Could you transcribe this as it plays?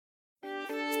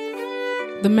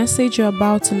The message you're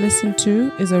about to listen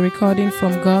to is a recording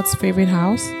from God's favorite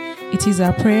house. It is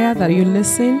our prayer that you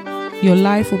listen, your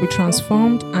life will be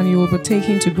transformed, and you will be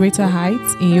taken to greater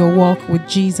heights in your walk with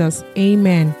Jesus.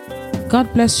 Amen.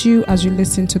 God bless you as you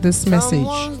listen to this message.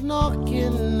 Someone's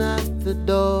knocking at the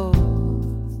door.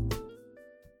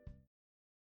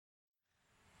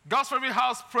 God's favorite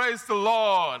house, praise the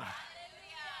Lord.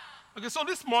 Okay, so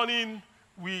this morning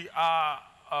we are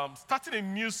starting a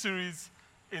new series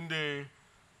in the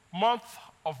month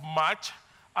of March,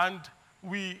 and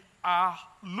we are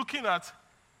looking at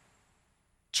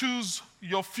choose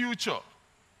your future.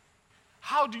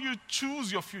 How do you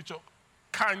choose your future?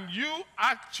 Can you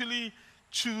actually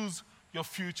choose your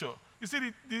future? You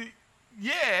see,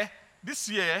 this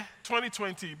year,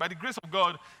 2020, by the grace of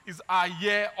God, is our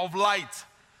year of light.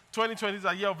 2020 is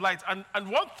a year of light. And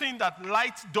one thing that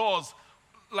light does,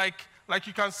 like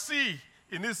you can see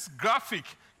in this graphic,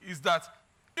 is that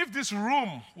if this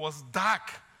room was dark,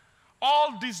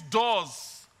 all these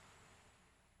doors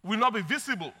will not be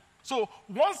visible. So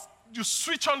once you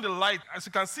switch on the light, as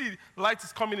you can see, light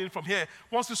is coming in from here.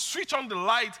 Once you switch on the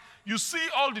light, you see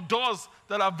all the doors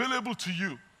that are available to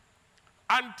you.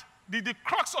 And the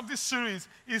crux of this series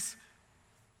is,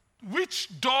 which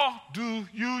door do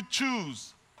you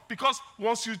choose? Because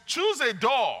once you choose a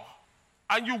door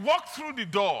and you walk through the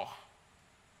door,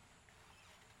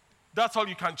 that's all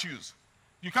you can choose.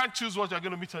 You can't choose what you're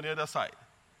going to meet on the other side.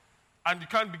 And you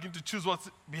can't begin to choose what's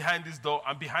behind this door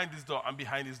and behind this door and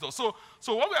behind this door. So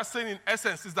what we are saying in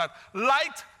essence is that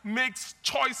light makes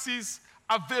choices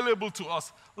available to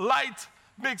us. Light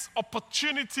makes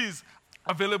opportunities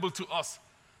available to us.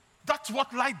 That's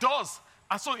what light does.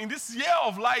 And so in this year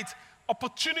of light,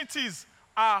 opportunities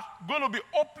are going to be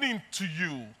opening to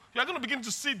you. You're going to begin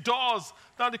to see doors.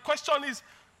 Now the question is,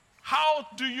 how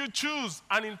do you choose?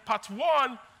 And in part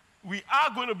one, we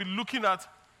are going to be looking at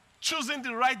choosing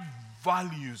the right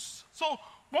values. So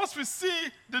once we see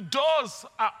the doors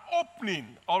are opening,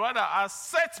 or rather are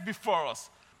set before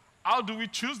us, how do we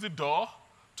choose the door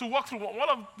to walk through? One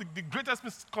of the greatest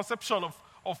misconceptions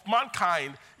of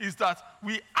mankind is that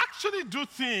we actually do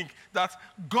think that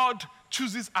God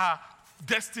chooses our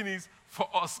destinies for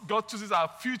us. God chooses our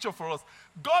future for us.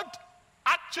 God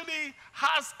actually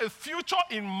has a future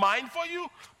in mind for you,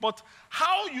 but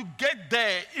how you get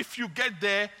there, if you get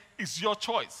there, is your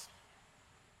choice.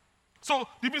 So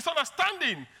the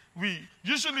misunderstanding we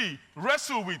usually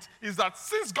wrestle with is that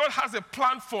since God has a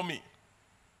plan for me,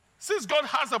 since God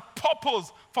has a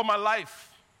purpose for my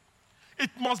life,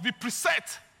 it must be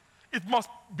preset, it must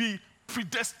be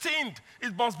predestined,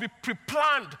 it must be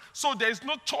pre-planned, so there is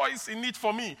no choice in it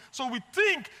for me. So we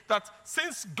think that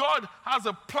since God has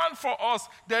a plan for us,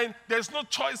 then there's no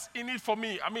choice in it for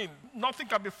me. I mean, nothing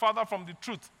can be further from the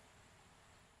truth.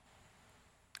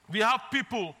 We have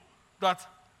people that,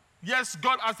 yes,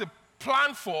 God has a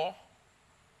plan for,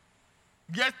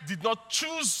 yet did not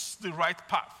choose the right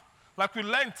path. Like we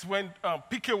learned when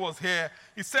PK was here,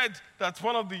 he said that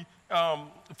one of the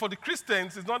for the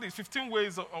Christians, it's not the 15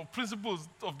 ways or principles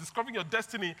of discovering your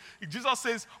destiny. Jesus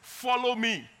says, follow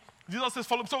me. Jesus says,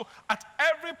 follow me. So at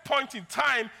every point in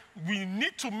time, we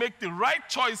need to make the right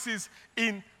choices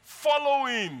in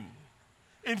following.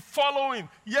 In following.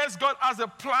 Yes, God has a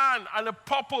plan and a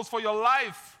purpose for your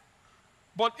life,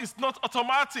 but it's not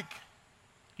automatic.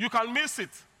 You can miss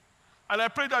it. And I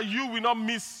pray that you will not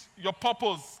miss your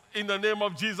purpose in the name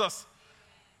of Jesus.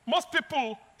 Most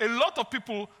people, a lot of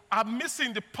people, are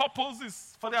missing the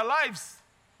purposes for their lives.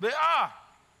 They are.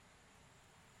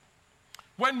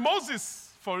 When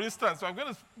Moses, for instance, so I'm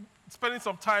going to spend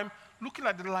some time looking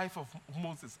at the life of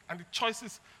Moses and the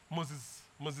choices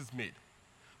Moses made.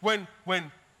 When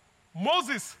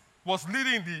Moses was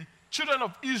leading the children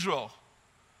of Israel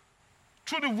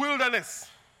through the wilderness,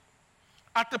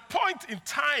 at the point in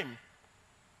time,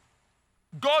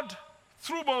 God,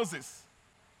 through Moses,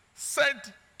 said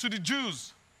to the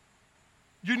Jews,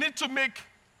 you need to make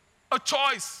a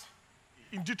choice.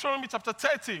 In Deuteronomy chapter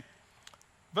 30,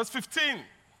 verse 15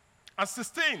 and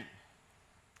 16,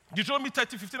 Deuteronomy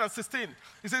 30, 15 and 16,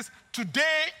 it says,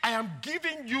 today I am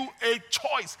giving you a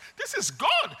choice. This is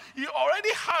God. He already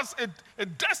has a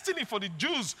destiny for the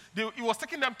Jews. He was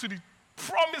taking them to the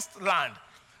promised land.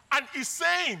 And he's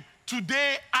saying,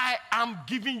 today I am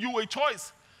giving you a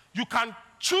choice. You can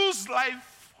choose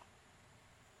life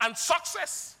and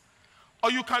success,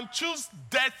 or you can choose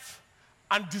death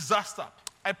and disaster.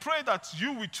 I pray that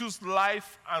you will choose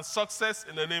life and success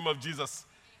in the name of Jesus.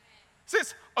 It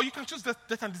says, or you can choose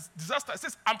death and disaster. It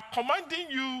says, I'm commanding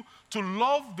you to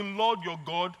love the Lord your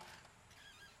God,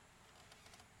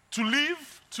 to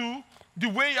live to the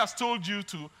way he has told you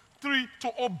to 3,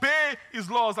 to obey his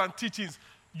laws and teachings.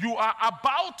 You are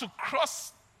about to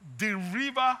cross the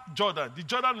river Jordan, the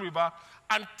Jordan River,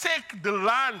 and take the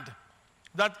land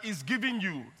that is given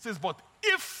you. It says, but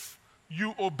if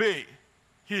you obey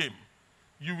him,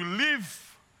 you will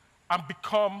live and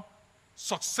become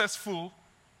successful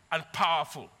and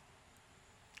powerful.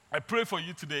 I pray for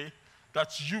you today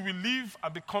that you will live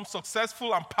and become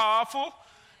successful and powerful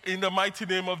in the mighty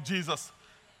name of Jesus.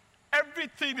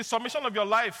 Everything, the summation of your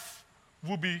life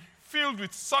will be filled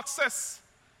with success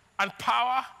and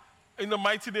power in the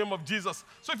mighty name of Jesus.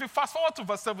 So if you fast forward to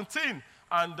verse 17,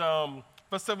 and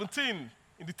verse 17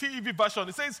 in the TEV version,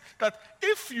 it says that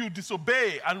if you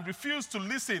disobey and refuse to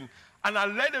listen and are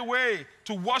led away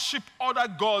to worship other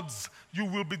gods, you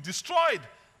will be destroyed.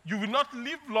 You will not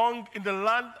live long in the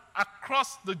land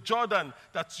across the Jordan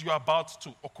that you are about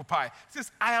to occupy. It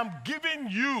says, I am giving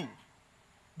you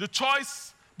the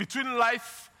choice between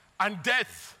life and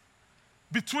death,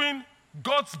 between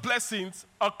God's blessings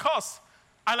or curse.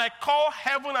 And I call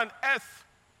heaven and earth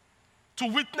to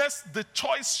witness the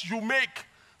choice you make.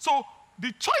 So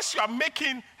the choice you are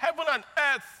making, heaven and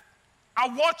earth are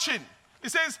watching.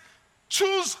 It says,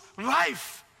 choose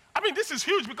life. I mean, this is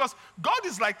huge because God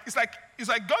is like, it's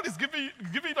like God is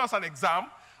giving us an exam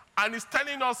and is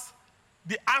telling us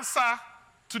the answer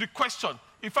to the question.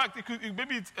 In fact,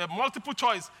 maybe it's a multiple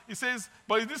choice. It says,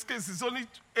 but in this case, it's only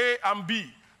A and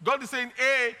B. God is saying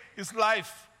A is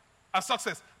life and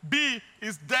success. B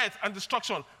is death and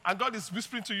destruction. And God is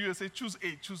whispering to you and say, choose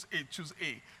A, choose A, choose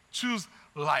A. Choose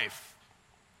life.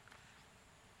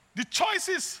 The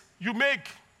choices you make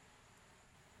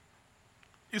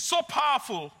is so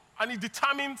powerful and it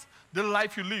determines the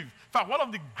life you live. In fact, one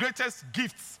of the greatest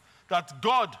gifts that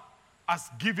God has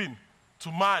given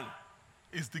to man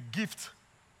is the gift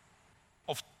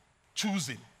of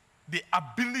choosing. The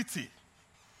ability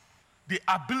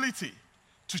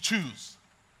to choose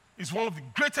is one of the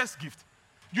greatest gifts.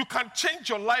 You can change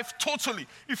your life totally.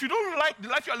 If you don't like the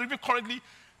life you are living currently,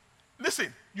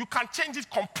 listen, you can change it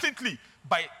completely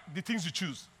by the things you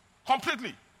choose.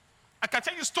 Completely. I can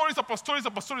tell you stories upon stories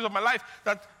upon stories of my life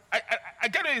that I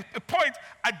get a point,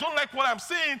 I don't like what I'm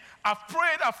seeing. I've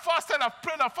prayed, I've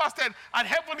fasted, and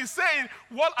heaven is saying,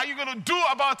 what are you going to do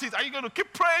about it? Are you going to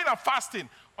keep praying and fasting?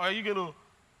 Or are you going to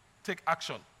take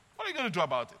action? What are you going to do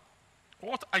about it?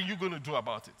 What are you going to do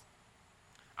about it?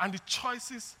 And the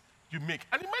choices you make.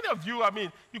 And many of you, I mean,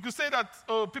 you could say that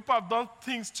people have done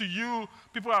things to you,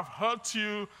 people have hurt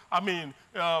you, I mean,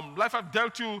 life has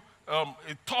dealt you a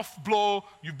tough blow,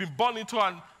 you've been born into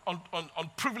an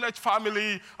unprivileged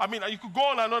family. I mean, you could go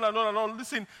on and on and on and on.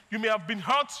 Listen, you may have been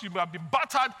hurt, you may have been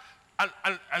battered,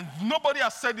 and nobody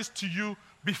has said this to you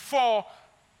before.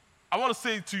 I want to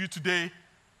say to you today,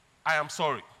 I am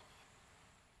sorry.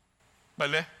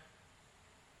 Bele.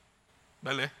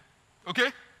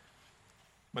 Okay?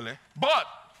 Bele. But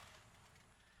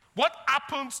what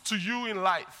happens to you in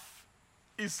life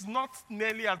is not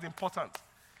nearly as important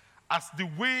as the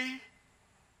way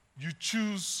you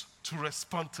choose to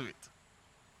respond to it.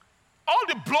 All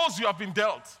the blows you have been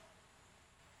dealt,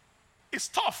 it's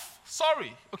tough,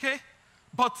 sorry, okay?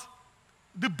 But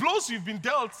the blows you've been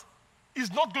dealt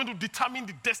is not going to determine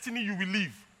the destiny you will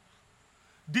live.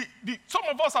 Some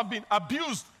of us have been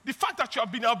abused. The fact that you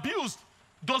have been abused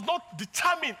does not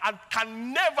determine and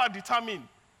can never determine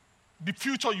the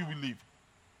future you will live.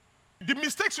 The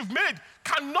mistakes you've made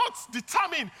cannot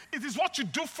determine. It is what you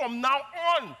do from now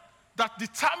on that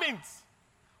determines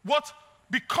what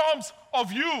becomes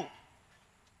of you.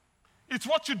 It's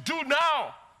what you do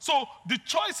now. So the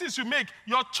choices you make,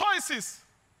 your choices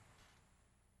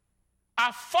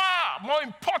are far more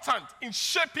important in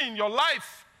shaping your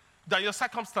life than your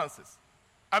circumstances.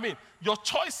 I mean, your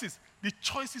choices, the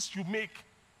choices you make,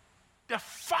 they're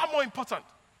far more important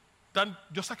than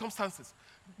your circumstances.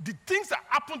 The things that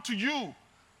happen to you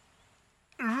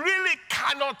really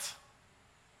cannot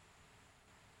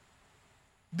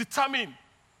determine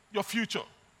your future.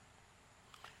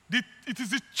 It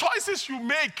is the choices you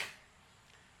make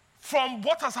from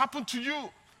what has happened to you.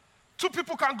 Two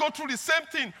people can go through the same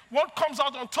thing. One comes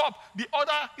out on top. The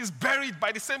other is buried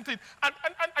by the same thing.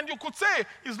 And you could say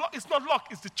it's not luck.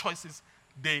 It's the choices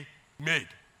they made.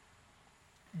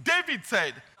 David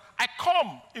said, I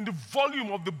come in the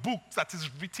volume of the book that is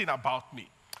written about me.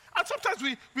 And sometimes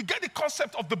we get the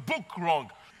concept of the book wrong.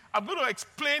 I'm going to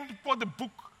explain what the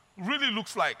book really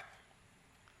looks like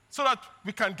so that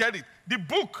we can get it. The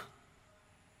book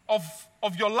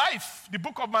of your life, the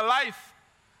book of my life,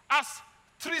 has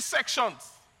 3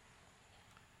 sections.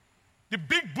 The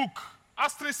big book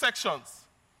has 3 sections.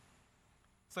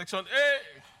 Section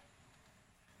A,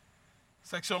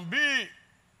 Section B,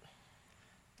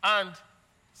 and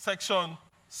section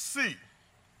C.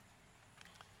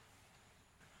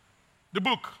 The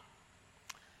book.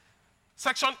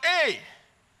 Section A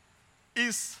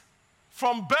is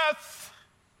from birth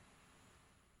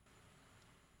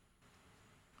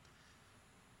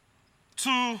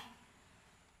to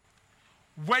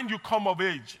when you come of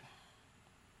age.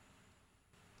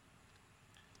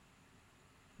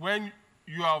 When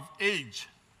you are of age.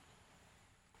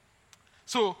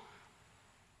 So,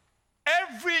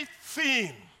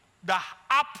 everything that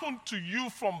happened to you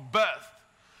from birth,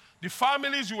 the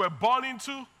families you were born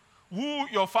into, who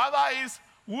your father is,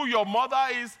 who your mother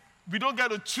is, we don't get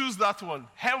to choose that one.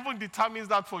 Heaven determines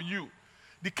that for you.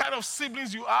 The kind of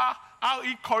siblings you are, how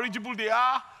incorrigible they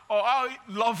are, or how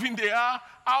loving they are,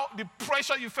 how the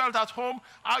pressure you felt at home,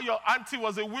 how your auntie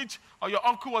was a witch or your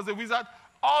uncle was a wizard,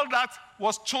 all that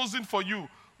was chosen for you,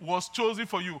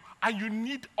 And you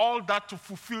need all that to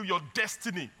fulfill your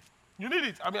destiny. You need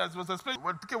it. I mean, as was explained,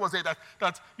 when PK was saying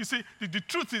that you see, the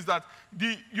truth is that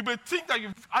you may think that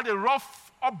you've had a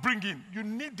rough upbringing. You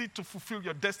need it to fulfill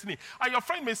your destiny. And your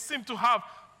friend may seem to have,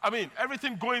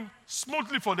 everything going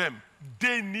smoothly for them.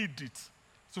 They need it.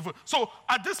 So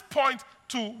at this point,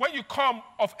 when you come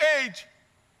of age,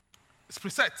 it's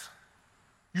preset.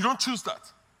 You don't choose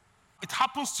that. It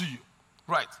happens to you.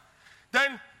 Right.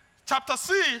 Then, chapter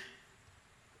C,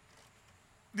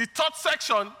 the third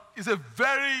section is a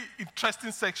very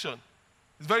interesting section.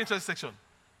 It's a very interesting section.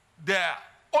 There are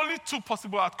only two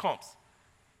possible outcomes.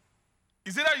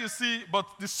 Is either you see, but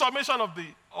the summation of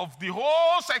the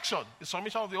whole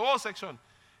section,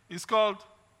 is called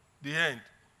the end.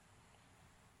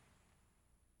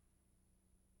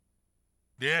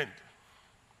 The end.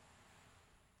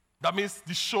 That means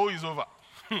the show is over.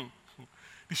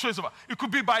 The show is over. It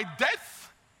could be by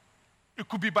death. It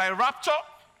could be by rapture,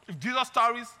 if Jesus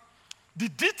tarries. The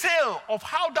detail of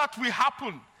how that will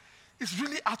happen is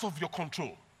really out of your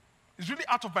control. It's really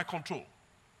out of my control.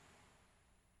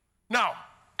 Now,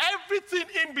 everything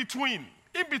in between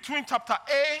chapter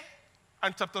A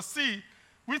and chapter C,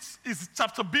 which is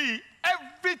chapter B,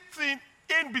 everything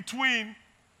in between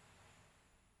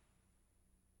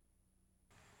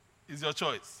is your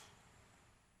choice.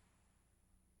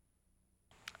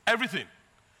 Everything.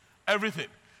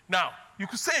 Now, you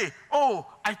could say,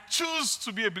 I choose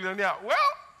to be a billionaire. Well,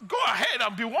 go ahead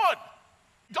and be one.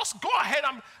 Just go ahead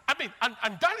and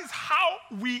that is how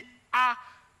we are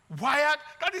wired.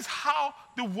 That is how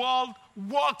the world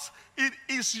works. It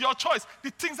is your choice.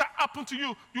 The things that happen to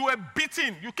you, you were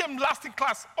beaten. You came last in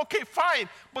class. Okay, fine.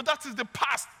 But that is the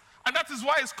past. And that is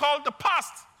why it's called the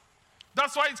past.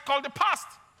 That's why it's called the past.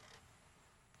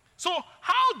 So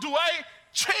how do I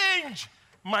change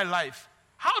my life?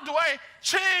 How do I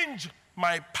change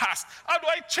my past? How do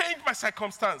I change my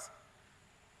circumstance?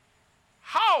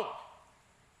 How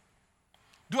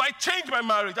do I change my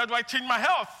marriage? How do I change my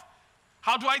health?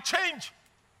 How do I change?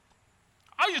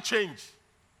 How you change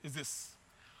is this.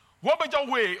 One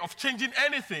major way of changing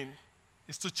anything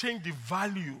is to change the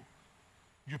value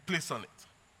you place on it.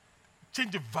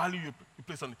 Change the value you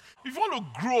place on it. If you want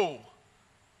to grow,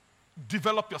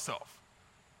 develop yourself.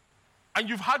 And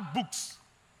you've had books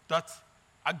that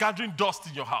are gathering dust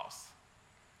in your house.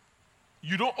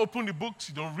 You don't open the books,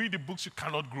 you don't read the books, you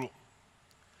cannot grow.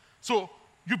 So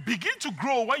you begin to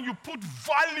grow when you put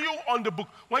value on the book.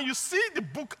 When you see the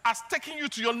book as taking you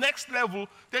to your next level,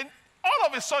 then all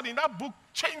of a sudden that book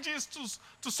changes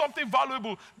to something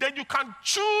valuable. Then you can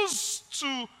choose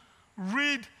to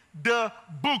read the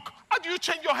book. How do you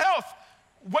change your health?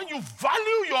 When you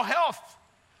value your health,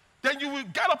 then you will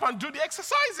get up and do the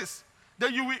exercises.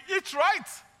 Then you will eat right.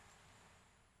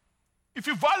 If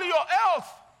you value your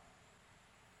health,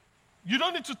 you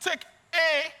don't need to take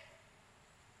A.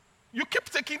 You keep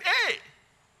taking A.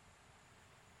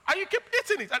 And you keep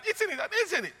eating it and eating it and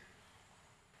eating it.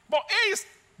 But A is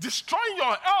destroying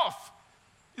your health.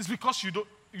 It's because you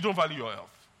don't value your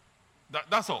health.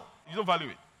 That's all. You don't value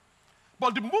it.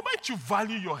 But the moment you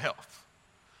value your health,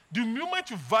 the moment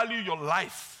you value your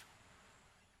life,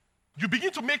 you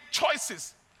begin to make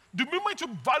choices. The moment you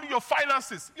value your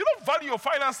finances, you don't value your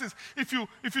finances if you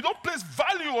don't place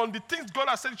value on the things God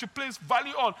has said you should place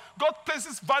value on. God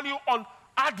places value on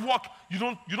hard work. You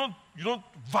don't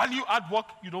value hard work.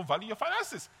 You don't value your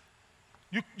finances.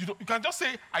 You can just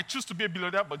say, I choose to be a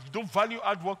billionaire, but you don't value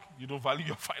hard work. You don't value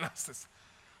your finances.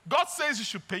 God says you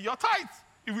should pay your tithe.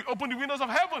 If we open the windows of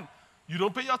heaven, you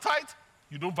don't pay your tithe.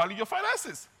 You don't value your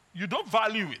finances. You don't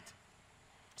value it.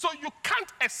 So you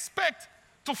can't expect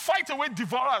to fight away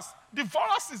divorce.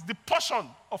 Divorce is the portion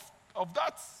of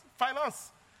that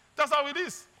finance. That's how it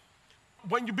is.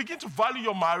 When you begin to value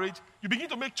your marriage, you begin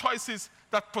to make choices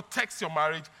that protects your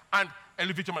marriage and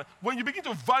elevates your marriage. When you begin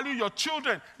to value your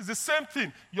children, it's the same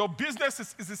thing. Your business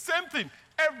is the same thing.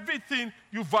 Everything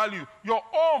you value. Your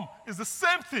home is the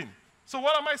same thing. So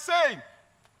what am I saying?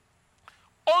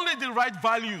 Only the right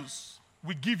values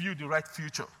will give you the right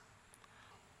future.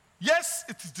 Yes,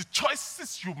 it is the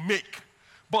choices you make,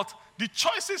 but the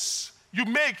choices you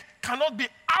make cannot be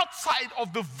outside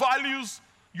of the values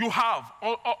you have,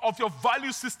 or of your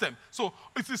value system. So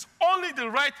it is only the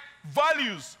right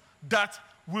values that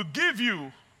will give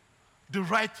you the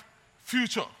right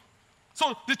future.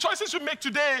 So the choices you make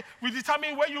today will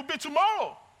determine where you'll be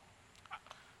tomorrow.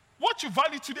 What you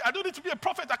value today, I don't need to be a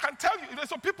prophet, I can tell you. There's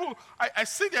some people, I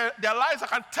see their lives, I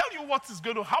can tell you what is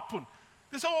going to happen.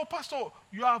 They say, oh, Pastor,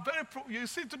 you are you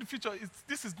see into the future.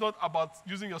 This is not about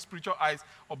using your spiritual eyes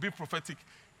or being prophetic.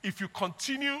 If you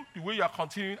continue the way you are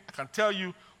continuing, I can tell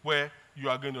you where you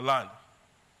are going to land.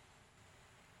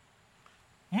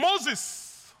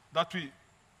 Moses, that we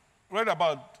read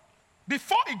about,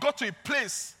 before he got to a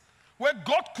place where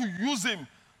God could use him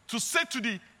to say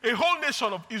to a whole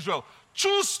nation of Israel,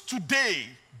 choose today,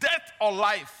 death or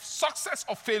life, success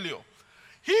or failure.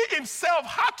 He himself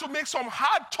had to make some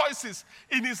hard choices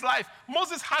in his life.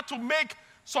 Moses had to make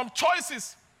some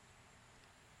choices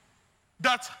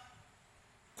that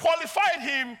qualified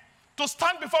him to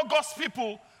stand before God's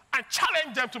people and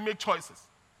challenge them to make choices.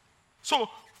 So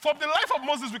from the life of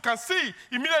Moses, we can see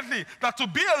immediately that to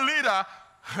be a leader,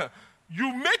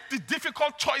 you make the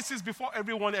difficult choices before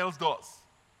everyone else does.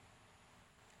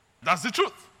 That's the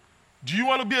truth. Do you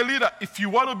want to be a leader? If you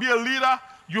want to be a leader,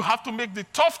 you have to make the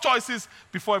tough choices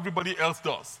before everybody else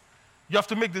does. You have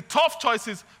to make the tough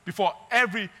choices before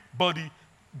everybody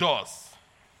does.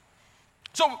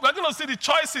 So we're going to see the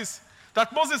choices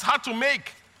that Moses had to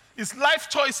make, his life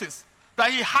choices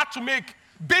that he had to make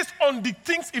based on the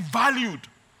things he valued.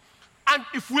 And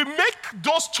if we make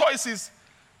those choices,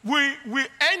 we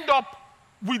end up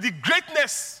with the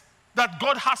greatness that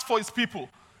God has for his people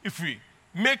if we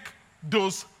make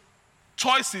those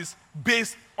choices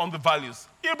based on the values.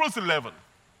 Hebrews 11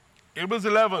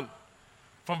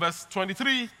 from verse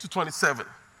 23 to 27.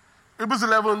 Hebrews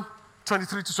 11,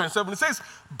 23 to 27. It says,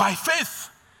 by faith,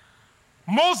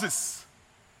 Moses'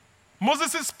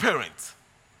 parents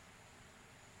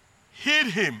hid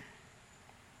him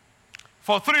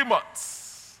for 3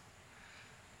 months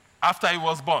after he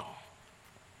was born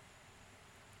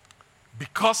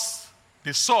because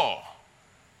they saw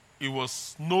he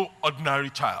was no ordinary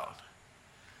child.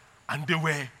 And they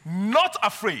were not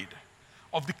afraid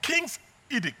of the king's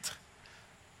edict.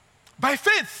 By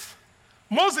faith,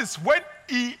 Moses, when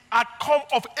he had come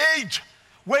of age,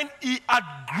 when he had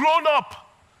grown up,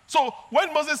 so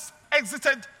when Moses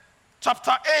exited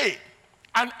chapter A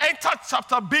and entered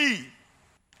chapter B,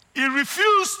 he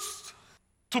refused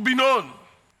to be known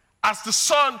as the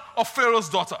son of Pharaoh's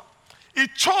daughter. He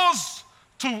chose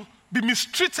to be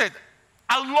mistreated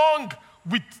along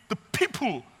with the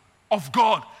people of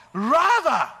God,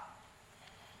 rather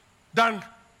than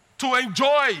to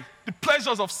enjoy the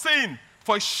pleasures of sin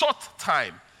for a short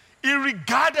time. He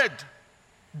regarded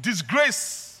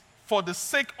disgrace for the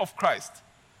sake of Christ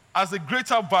as a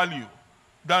greater value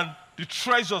than the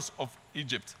treasures of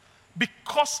Egypt,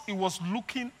 because he was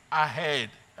looking ahead.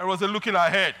 There was a looking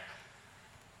ahead.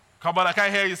 Come on, I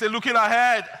can't hear you. Say looking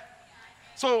ahead.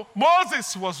 So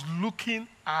Moses was looking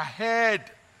ahead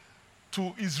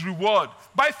to his reward.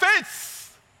 By faith,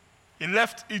 he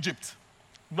left Egypt,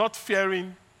 not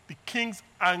fearing the king's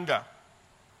anger.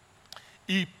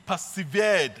 He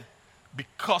persevered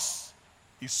because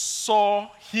he saw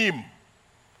him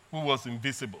who was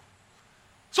invisible.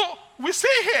 So we see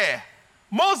here,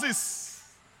 Moses,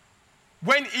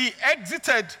 when he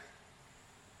exited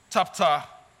chapter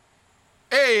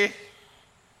A,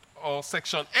 or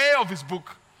section A of his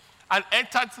book, and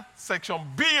entered section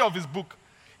B of his book,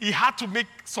 he had to make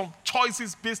some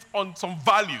choices based on some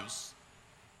values.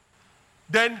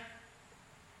 Then,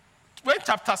 when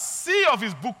chapter C of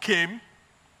his book came,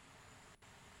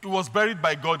 he was buried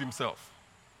by God himself.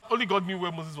 Only God knew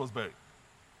where Moses was buried.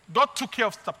 God took care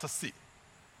of chapter C.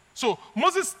 So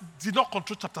Moses did not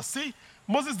control chapter C.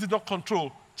 Moses did not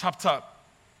control chapter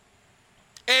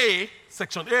A,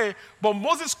 section A, but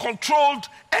Moses controlled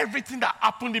everything that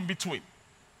happened in between.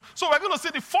 So we're going to see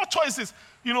the 4 choices.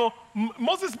 You know,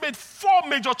 Moses made 4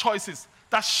 major choices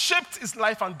that shaped his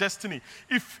life and destiny.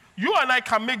 If you and I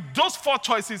can make those 4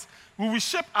 choices, we will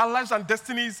shape our lives and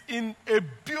destinies in a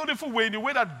beautiful way, in the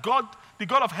way that God, the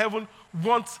God of heaven,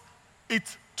 wants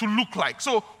it to look like.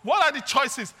 So what are the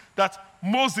choices that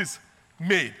Moses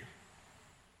made?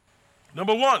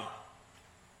 Number 1,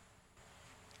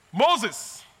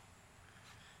 Moses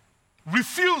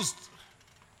refused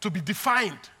to be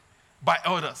defined by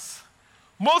others.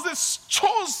 Moses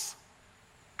chose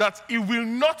that he will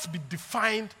not be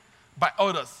defined by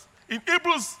others. In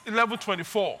Hebrews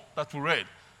 11:24 that we read,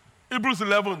 Hebrews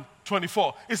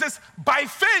 11:24, it says, by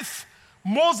faith,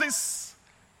 Moses,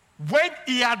 when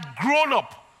he had grown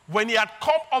up, when he had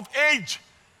come of age,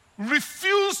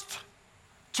 refused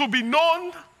to be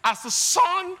known as the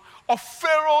son of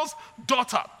Pharaoh's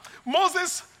daughter.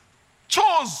 Moses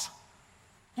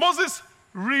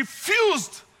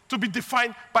refused to be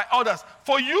defined by others.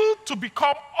 For you to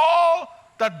become all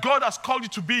that God has called you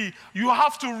to be, you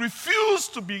have to refuse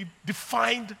to be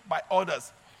defined by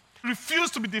others. Refuse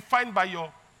to be defined by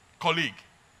your colleague,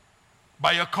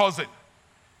 by your cousin.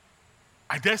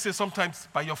 I dare say sometimes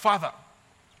by your father,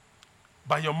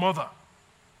 by your mother,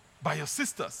 by your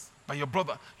sisters, by your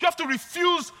brother. You have to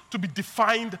refuse to be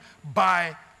defined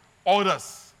by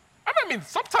others. And I mean,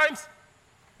 sometimes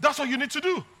that's what you need to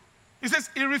do. He says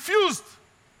he refused,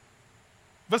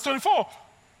 verse 24,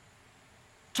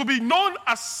 to be known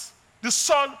as the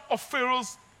son of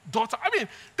Pharaoh's daughter. I mean,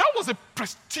 that was a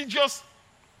prestigious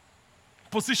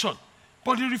position,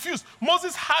 but he refused.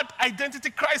 Moses had identity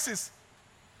crisis.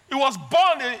 He was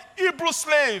born a Hebrew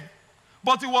slave,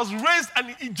 but he was raised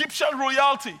an Egyptian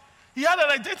royalty. He had an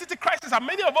identity crisis, and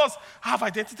many of us have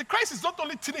identity crisis. Not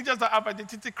only teenagers that have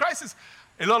identity crisis,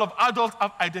 a lot of adults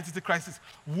have identity crisis.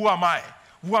 Who am I?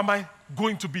 Who am I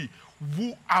going to be?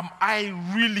 Who am I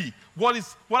really? What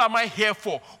am I here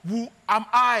for? Who am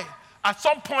I? At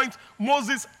some point,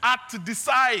 Moses had to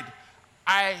decide,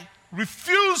 I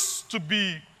refuse to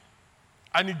be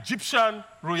an Egyptian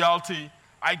royalty.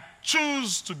 I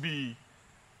choose to be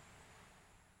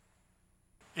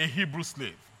a Hebrew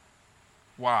slave.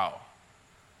 Wow.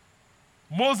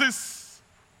 Moses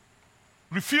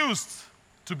refused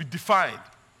to be defined.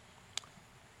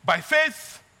 By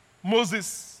faith,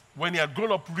 Moses, when he had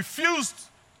grown up, refused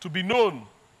to be known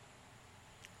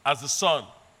as the son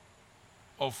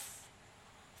of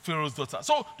Pharaoh's daughter.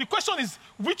 So the question is,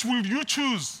 which will you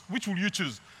choose? Which will you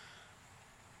choose?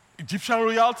 Egyptian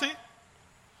royalty?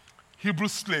 Hebrew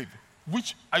slave?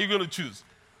 Which are you going to choose?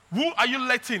 Who are you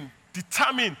letting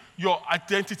determine your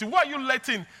identity? Who are you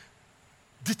letting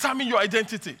determine your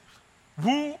identity?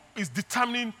 Who is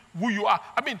determining who you are?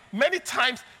 I mean, many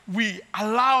times we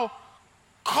allow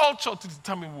culture to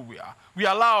determine who we are. We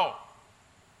allow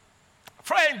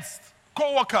friends,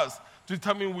 co-workers to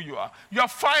determine who you are. You are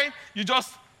fine. You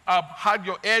just had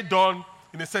your hair done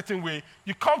in a certain way.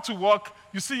 You come to work.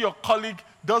 You see your colleague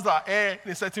does her hair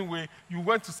in a certain way. You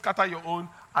went to scatter your own,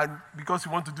 and because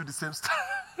you want to do the same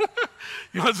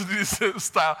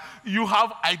style, you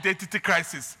have identity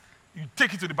crisis. You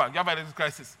take it to the bank. You have identity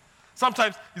crisis.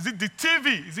 Sometimes, is it the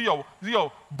TV? Is it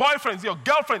your boyfriend? Is it your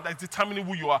girlfriend that is determining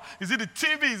who you are? Is it the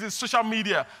TV? Is it social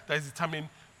media that is determining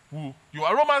who you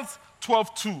are? Romans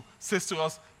 12:2 says to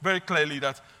us very clearly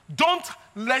that don't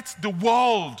let the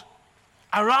world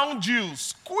around you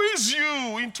squeeze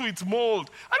you into its mold.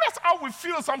 And that's how we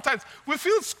feel sometimes. We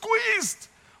feel squeezed.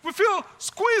 We feel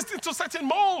squeezed into certain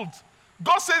molds.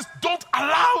 God says, don't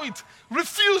allow it.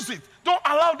 Refuse it. Don't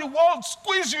allow the world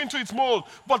squeeze you into its mold.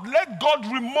 But let God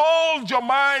remold your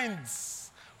minds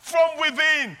from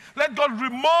within. Let God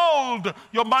remold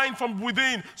your mind from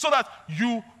within so that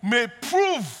you may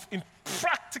prove in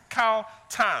practical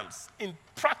terms, in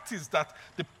practice, that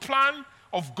the plan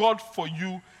of God for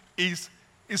you is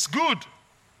good.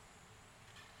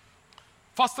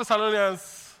 1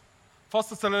 Thessalonians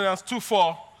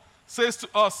 2:4 says to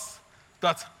us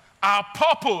that our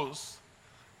purpose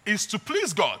is to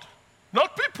please God,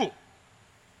 not people.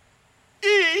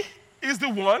 He is the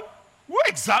one who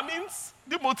examines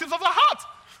the motives of the heart.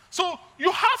 So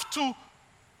you have to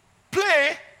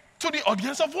play to the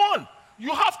audience of one.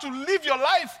 You have to live your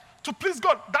life to please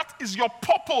God. That is your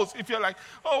purpose. If you're like,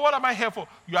 oh, what am I here for?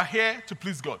 You are here to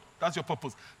please God. That's your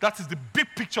purpose. That is the big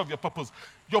picture of your purpose.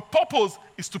 Your purpose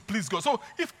is to please God. So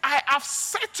if I have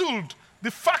settled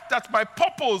the fact that my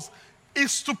purpose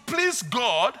is to please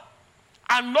God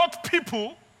and not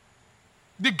people,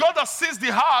 the God that sees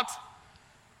the heart,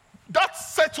 that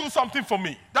settles something for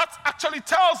me. That actually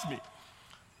tells me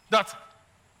that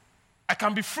I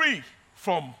can be free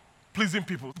from pleasing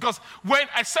people. Because when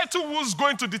I settle who's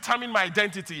going to determine my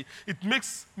identity, it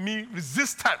makes me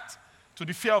resistant to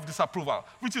the fear of disapproval,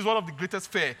 which is one of the greatest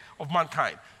fear of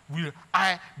mankind. Will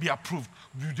I be approved?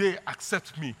 Will they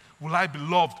accept me? Will I be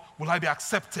loved? Will I be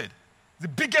accepted? The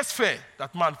biggest fear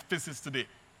that man faces today.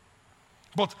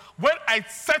 But when I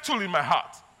settle in my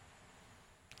heart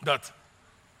that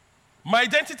my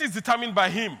identity is determined by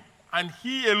him and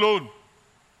he alone,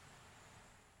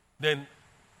 then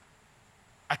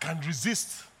I can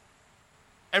resist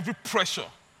every pressure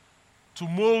to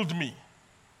mold me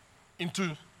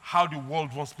into how the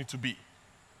world wants me to be.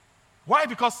 Why?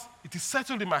 Because it is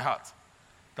settled in my heart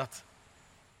that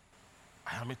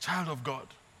I am a child of God.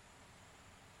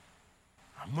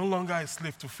 I'm no longer a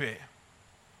slave to fear.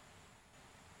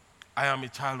 I am a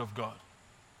child of God.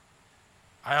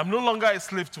 I am no longer a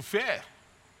slave to fear.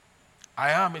 I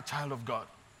am a child of God.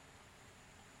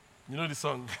 You know the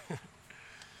song?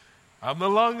 I'm no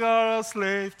longer a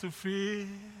slave to fear.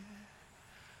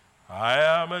 I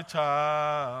am a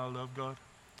child of God.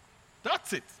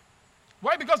 That's it.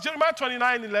 Why? Because Jeremiah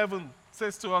 29:11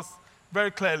 says to us very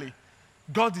clearly,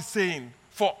 God is saying,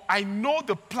 for I know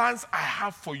the plans I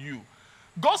have for you.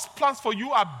 God's plans for you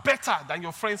are better than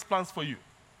your friend's plans for you,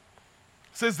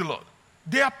 says the Lord.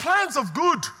 They are plans of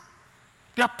good.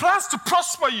 They are plans to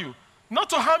prosper you, not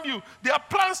to harm you. They are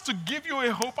plans to give you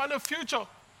a hope and a future.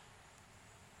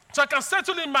 So I can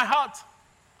settle in my heart,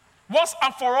 once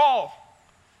and for all,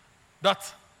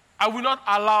 that I will not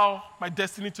allow my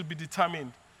destiny to be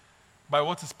determined by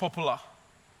what is popular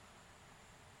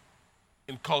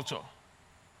in culture.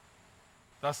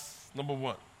 That's number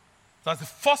one. That's the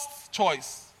first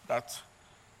choice that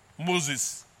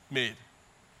Moses made.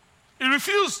 He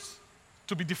refused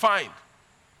to be defined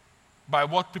by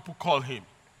what people call him.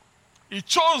 He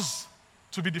chose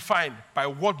to be defined by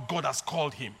what God has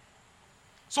called him.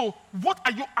 So what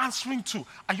are you answering to?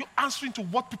 Are you answering to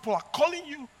what people are calling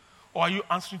you? Or are you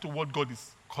answering to what God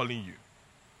is calling you?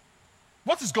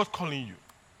 What is God calling you?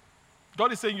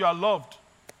 God is saying you are loved.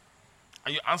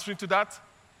 Are you answering to that?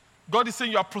 God is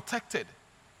saying you are protected.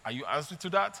 Are you answering to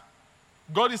that?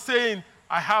 God is saying,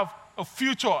 I have a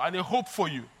future and a hope for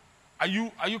you. Are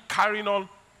you carrying on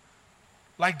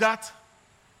like that?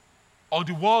 Or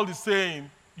the world is saying,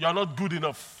 you are not good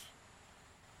enough.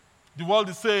 The world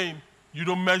is saying, you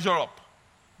don't measure up.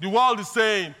 The world is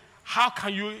saying, how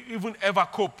can you even ever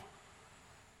cope?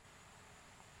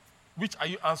 Which are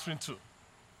you answering to?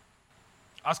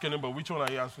 Ask your neighbor, which one are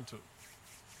you answering to?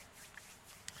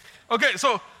 Okay,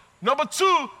 so number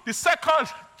two, the second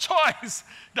choice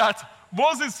that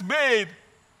Moses made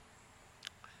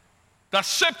that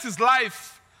shaped his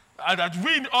life and that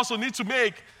we also need to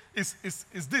make is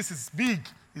this. It's big,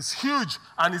 it's huge,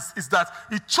 and it's that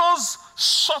he chose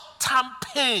short-term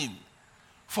pain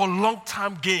for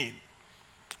long-term gain.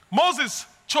 Moses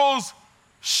chose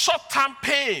short-term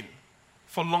pain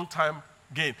for long-term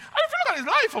gain. And if you look at the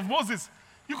life of Moses,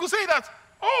 you could say that,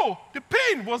 oh, the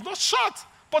pain was not short,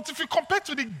 but if you compare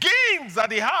to the gains that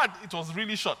he had, it was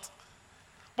really short.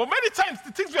 But many times,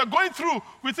 the things we are going through,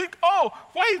 we think, oh,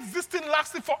 why is this thing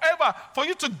lasting forever? For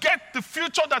you to get the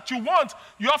future that you want,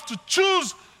 you have to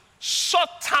choose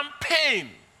short-term pain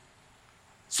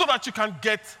so that you can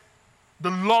get the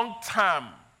long-term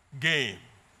gain.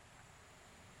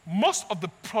 Most of the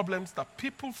problems that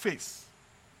people face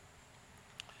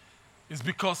is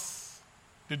because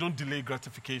they don't delay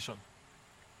gratification.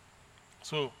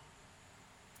 So,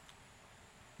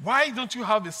 why don't you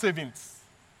have a savings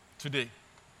today?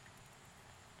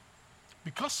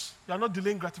 Because you are not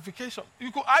delaying gratification.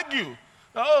 You could argue,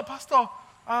 oh, Pastor,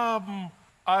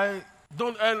 I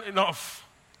don't earn enough.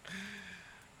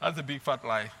 That's a big fat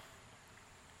lie.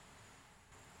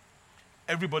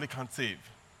 Everybody can save.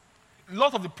 A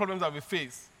lot of the problems that we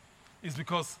face is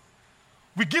because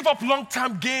we give up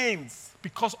long-term gains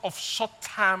because of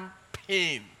short-term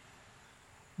pain.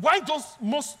 Why don't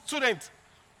most students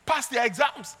pass their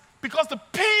exams? Because the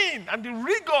pain and the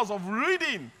rigors of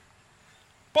reading.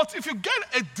 But if you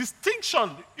get a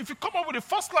distinction, if you come up with a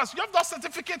first class, you have that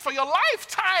certificate for your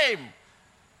lifetime.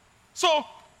 So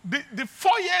the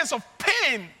 4 years of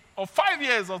pain, or 5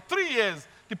 years, or 3 years,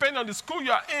 depending on the school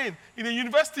you are in a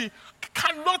university,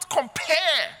 cannot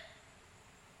compare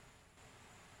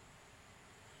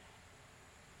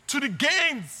to the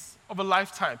gains of a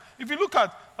lifetime. If you look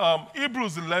at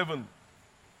Hebrews 11:25.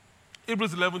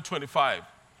 Hebrews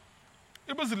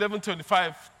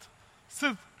 11:25,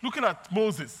 still looking at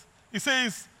Moses, it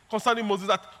says concerning Moses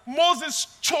that Moses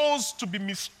chose to be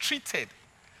mistreated.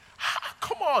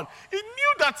 Come on. He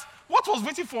knew that what was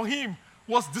waiting for him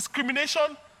was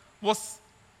discrimination, was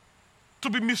to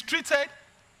be mistreated,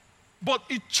 but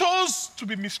he chose to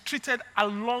be mistreated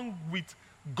along with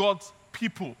God's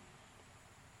people.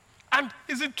 And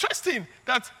it's interesting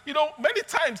that, many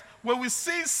times when we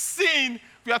see sin,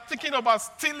 we are thinking about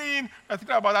stealing, we are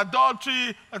thinking about adultery,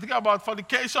 we are thinking about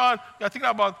fornication, we are thinking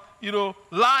about,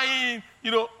 lying.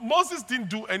 Moses didn't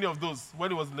do any of those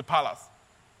when he was in the palace.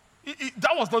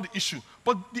 That was not the issue.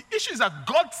 But the issue is that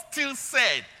God still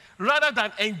said, rather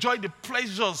than enjoy the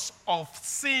pleasures of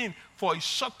sin for a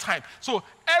short time. So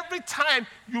every time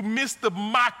you miss the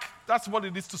mark, that's what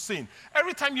it is to sin.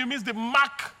 Every time you miss the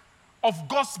mark of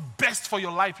God's best for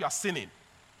your life, you are sinning.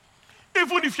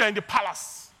 Even if you're in the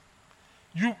palace,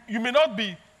 you may not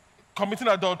be committing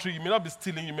adultery, you may not be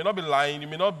stealing, you may not be lying, you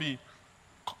may not be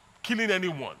killing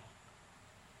anyone.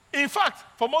 In fact,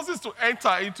 for Moses to enter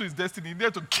into his destiny, he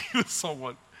needed to kill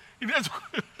someone.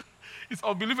 It's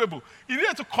unbelievable. He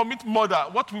needed to commit murder,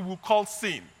 what we will call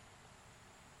sin.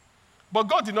 But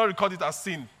God did not record it as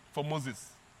sin for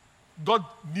Moses. God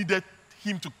needed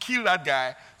him to kill that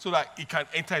guy so that he can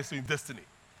enter into his destiny.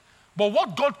 But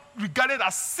what God regarded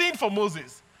as sin for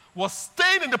Moses was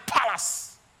staying in the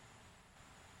palace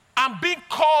and being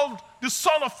called the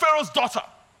son of Pharaoh's daughter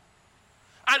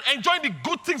and enjoying the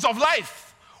good things of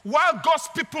life while God's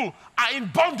people are in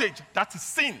bondage. That is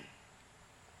sin.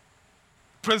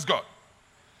 Praise God.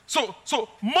 So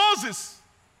Moses,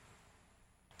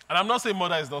 and I'm not saying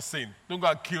murder is not sin. Don't go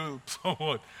and kill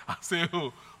someone and say,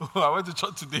 oh, I went to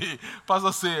church today.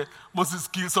 Pastor said Moses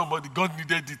killed somebody. God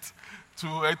needed it to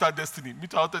enter destiny. Me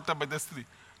too, I want to enter my destiny.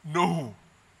 No.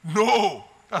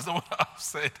 That's not what I've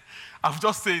said. I've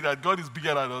just said that God is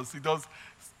bigger than us. He does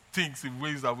things in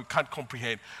ways that we can't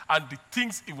comprehend. And the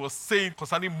things he was saying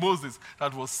concerning Moses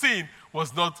that was sin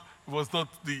was not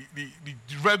the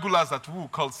regulars that we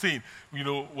would call sin.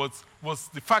 Was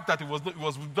the fact that it was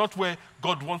not where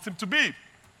God wants him to be. It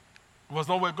was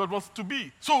not where God wants it to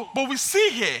be. So, but we see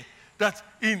here that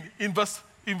in verse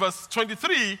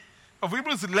 23 of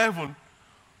Hebrews 11,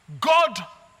 God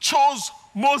chose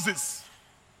Moses.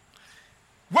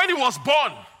 When he was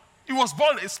born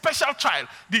a special child.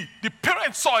 The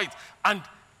parents saw it, and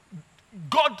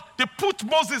they put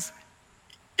Moses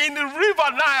in the river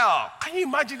Nile. Can you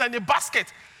imagine that, in a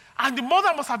basket? And the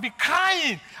mother must have been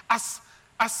crying as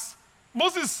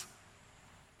Moses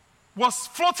was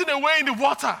floating away in the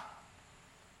water.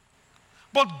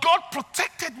 But God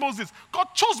protected Moses. God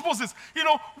chose Moses.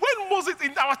 When Moses,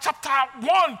 in our chapter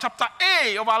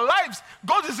A of our lives,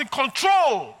 God is in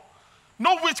control.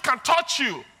 No witch can touch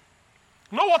you.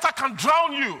 No water can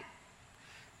drown you.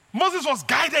 Moses was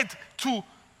guided to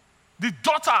the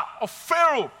daughter of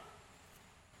Pharaoh.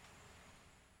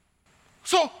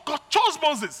 So God chose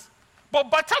Moses.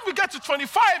 But by the time we get to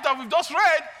 25 that we've just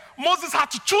read, Moses had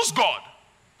to choose God.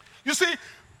 You see,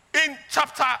 in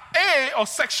chapter A or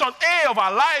section A of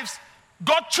our lives,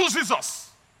 God chooses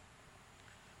us.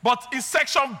 But in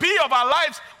section B of our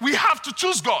lives, we have to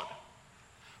choose God.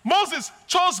 Moses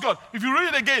chose God. If you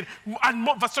read it again, and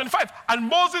verse 25, and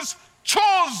Moses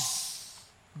chose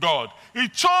God. He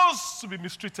chose to be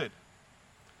mistreated.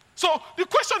 So the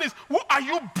question is, who are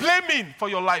you blaming for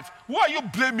your life? Who are you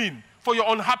blaming for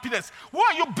your unhappiness? Who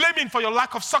are you blaming for your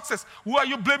lack of success? Who are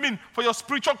you blaming for your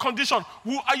spiritual condition?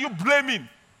 Who are you blaming?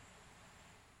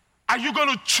 Are you going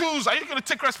to choose? Are you going to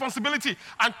take responsibility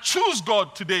and choose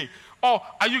God today? Or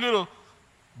are you going to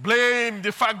blame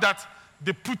the fact that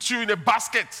they put you in a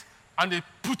basket and they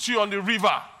put you on the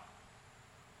river?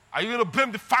 Are you going to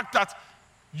blame the fact that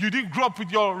you didn't grow up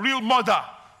with your real mother?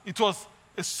 It was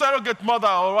a surrogate mother,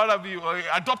 or rather, or an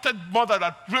adopted mother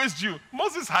that raised you.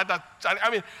 Moses had that.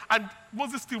 And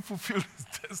Moses still fulfilled his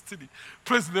destiny.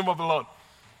 Praise the name of the Lord.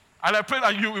 And I pray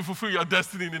that you will fulfill your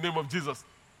destiny in the name of Jesus.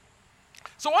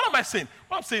 So what am I saying?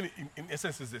 What I'm saying in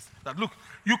essence is this, that look,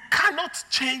 you cannot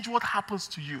change what happens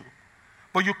to you,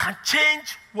 but you can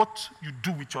change what you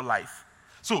do with your life.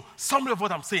 So summary of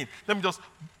what I'm saying, let me just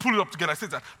pull it up together. I say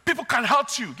that people can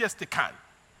hurt you. Yes, they can.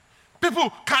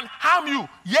 People can harm you.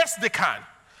 Yes, they can.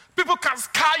 People can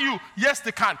scar you. Yes,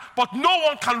 they can. But no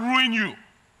one can ruin you.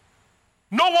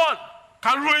 No one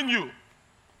can ruin you.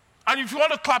 And if you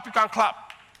want to clap, you can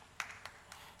clap.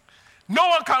 No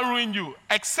one can ruin you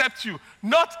except you.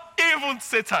 Not even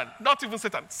Satan. Not even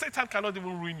Satan. Satan cannot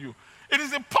even ruin you. It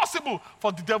is impossible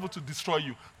for the devil to destroy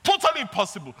you. Totally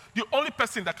impossible. The only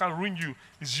person that can ruin you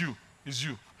is you. Is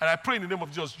you. And I pray in the name of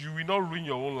Jesus, you will not ruin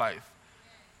your own life.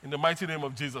 In the mighty name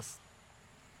of Jesus.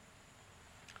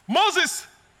 Moses,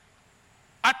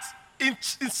 in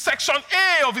section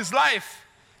A of his life,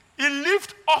 he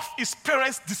lived off his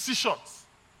parents' decisions.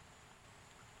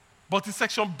 But in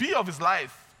section B of his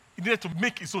life, he needed to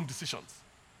make his own decisions.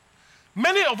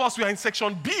 Many of us, we are in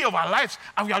section B of our lives,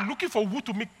 and we are looking for who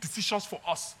to make decisions for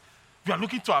us. We are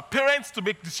looking to our parents to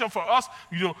make decisions for us,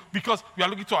 because we are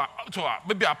looking to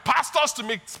maybe our pastors to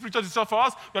make spiritual decisions for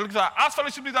us. We are looking to our house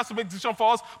fellowship leaders to make decisions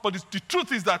for us. But the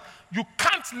truth is that you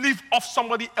can't live off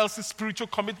somebody else's spiritual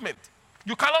commitment.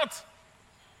 You cannot.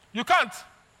 You can't.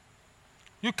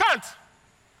 You can't.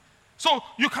 So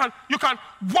you can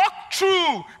walk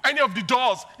through any of the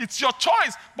doors. It's your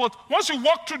choice. But once you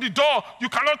walk through the door, you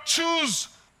cannot choose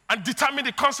and determine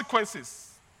the consequences.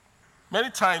 Many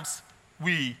times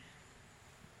we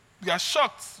are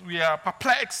shocked, we are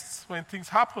perplexed when things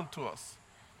happen to us.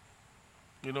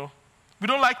 You know, we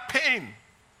don't like pain,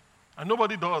 and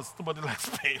nobody does. Nobody likes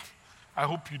pain. I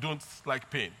hope you don't like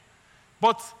pain.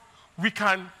 But we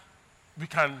can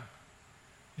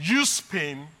use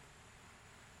pain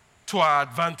to our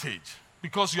advantage,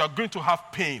 because you are going to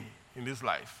have pain in this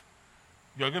life.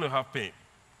 You are going to have pain.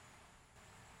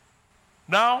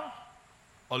 Now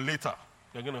or later,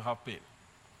 you're going to have pain.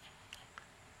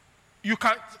 You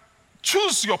can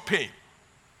choose your pain.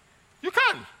 You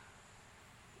can.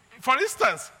 For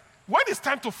instance, when it's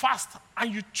time to fast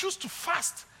and you choose to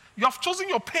fast, you have chosen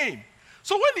your pain.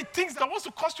 So when the things that wants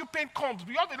to cause you pain comes,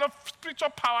 you have enough spiritual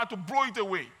power to blow it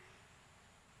away.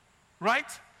 Right?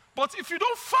 But if you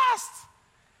don't fast,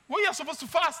 when you're supposed to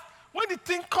fast, when the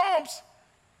thing comes,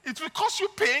 it will cause you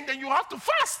pain, then you have to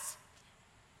fast.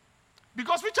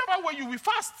 Because whichever way you will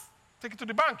fast, take it to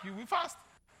the bank, you will fast.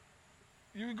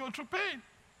 You will go through pain.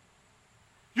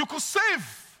 You could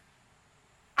save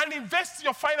and invest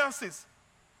your finances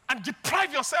and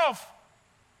deprive yourself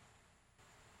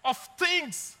of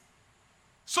things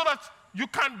so that you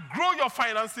can grow your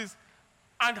finances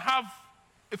and have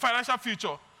a financial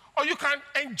future. Or you can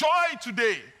enjoy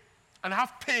today and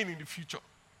have pain in the future.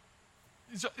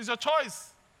 It's your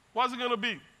choice. What's it going to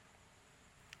be?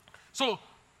 So,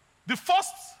 the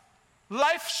first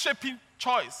life-shaping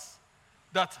choice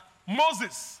that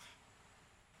Moses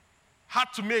had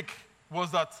to make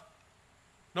was that,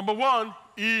 number one,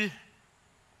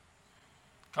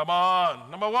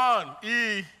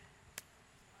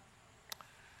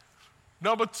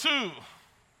 Number two,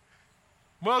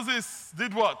 Moses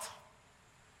did what?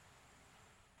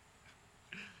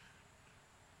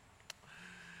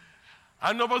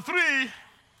 And number three,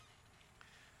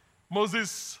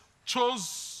 Moses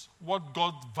chose what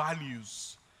God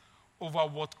values over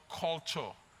what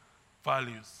culture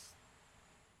values.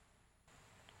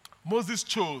 Moses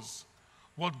chose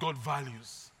what God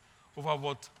values over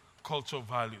what culture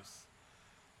values.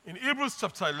 In Hebrews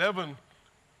chapter 11,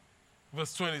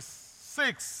 verse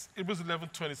 26, Hebrews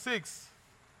 11:26,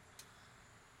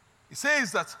 it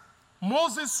says that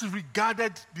Moses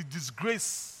regarded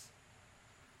disgrace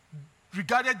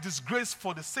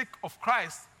for the sake of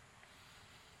Christ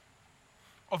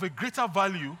of a greater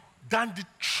value than the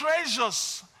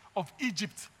treasures of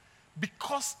Egypt,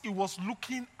 because he was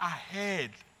looking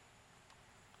ahead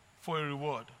for a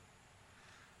reward.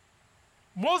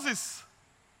 Moses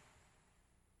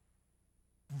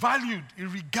valued, he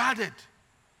regarded,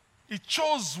 he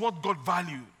chose what God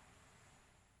valued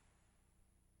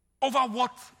over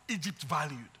what Egypt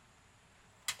valued,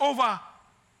 over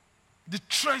the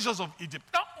treasures of Egypt.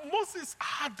 Now, Moses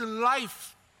had the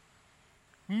life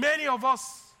many of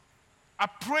us are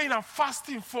praying and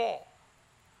fasting for.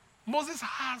 Moses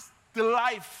has the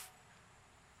life.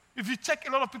 If you check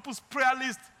a lot of people's prayer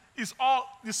list, it's all,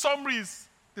 the summary is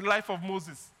the life of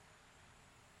Moses.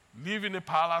 Live in a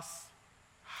palace,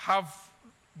 have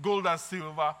gold and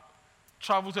silver,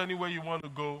 travel to anywhere you want to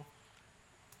go,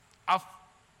 have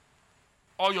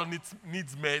all your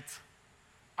needs met,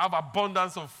 have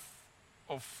abundance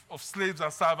of slaves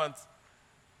and servants,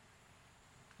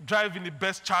 drive in the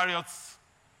best chariots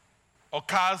or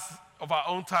cars of our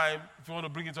own time, if you want to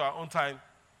bring it to our own time.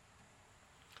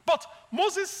 But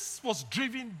Moses was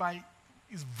driven by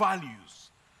his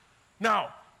values.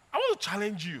 Now, I want to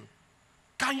challenge you.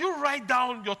 Can you write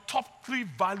down your top 3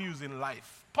 values in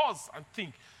life? Pause and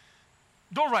think.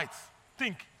 Don't write.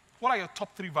 Think. What are your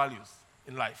top 3 values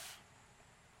in life?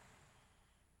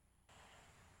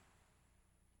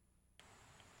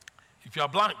 If you are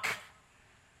blank,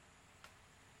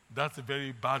 that's a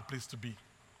very bad place to be.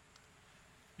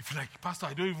 If you're like, Pastor,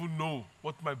 I don't even know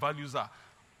what my values are,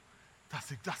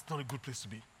 that's not a good place to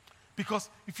be. Because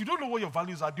if you don't know what your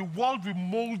values are, the world will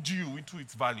mold you into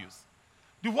its values.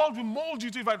 The world will mold you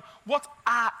to its values. What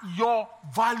are your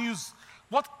values?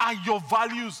 What are your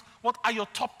values? What are your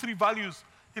top 3 values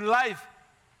in life?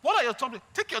 What are your top 3?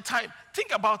 Take your time.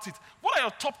 Think about it. What are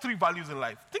your top 3 values in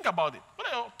life? Think about it. What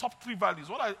are your top 3 values?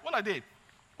 What are they?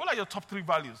 What are your top 3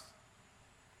 values?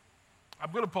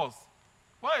 I'm going to pause.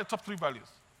 What are your top 3 values?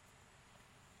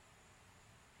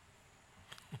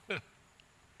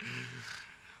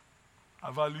 I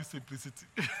value simplicity.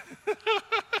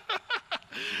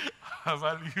 I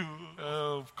value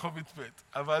commitment.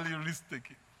 I value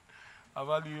risk-taking. I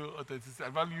value authenticity. I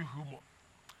value humor.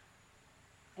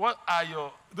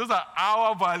 Those are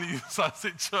our values as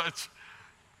a church.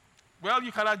 Well,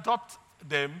 you can adopt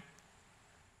them,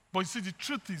 but you see, the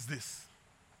truth is this.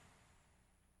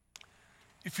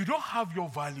 If you don't have your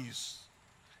values,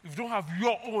 if you don't have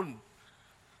your own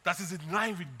that is in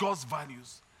line with God's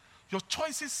values, your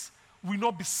choices will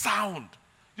not be sound.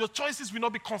 Your choices will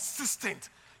not be consistent.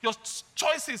 Your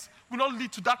choices will not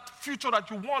lead to that future that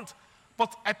you want.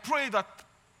 But I pray that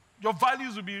your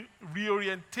values will be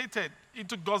reorientated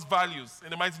into God's values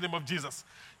in the mighty name of Jesus.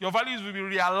 Your values will be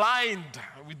realigned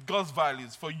with God's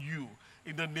values for you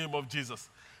in the name of Jesus.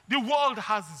 The world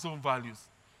has its own values.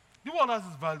 The world has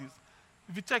its values.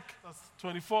 If you check verse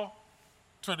 24,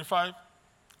 25,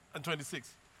 and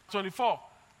 26. 24,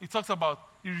 it talks about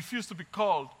he refused to be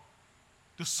called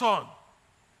the son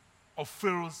of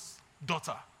Pharaoh's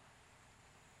daughter.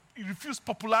 He refused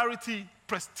popularity,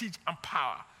 prestige, and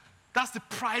power. That's the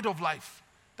pride of life.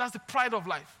 That's the pride of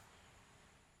life.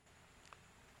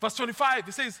 Verse 25,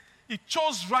 it says, he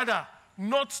chose rather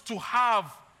not to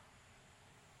have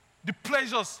the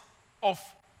pleasures of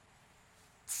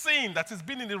sin, that is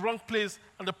being in the wrong place,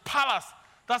 and the palace,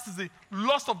 that is the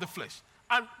lust of the flesh.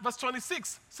 And verse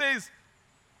 26 says,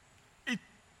 he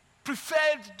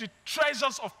preferred the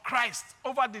treasures of Christ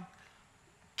over the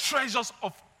treasures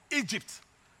of Egypt.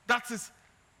 That is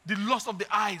the lust of the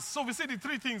eyes. So we see the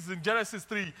three things in Genesis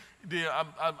 3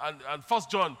 and 1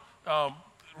 John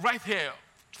right here.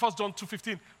 1 John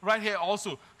 2:15, right here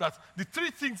also, that the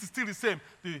three things is still the same.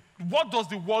 What does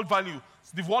the world value?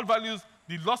 The world values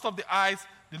the lust of the eyes,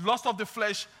 the lust of the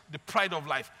flesh, the pride of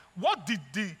life. What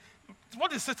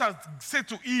did Satan say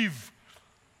to Eve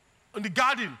in the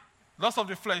garden? Lust of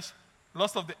the flesh,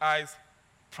 lust of the eyes,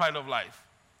 pride of life.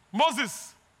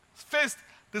 Moses faced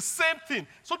the same thing.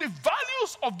 So the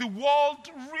values of the world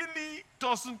really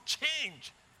doesn't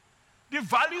change. The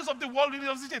values of the world really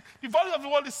doesn't change. The value of the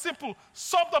world is simple,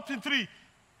 summed up in three.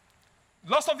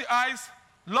 Lust of the eyes,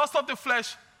 lust of the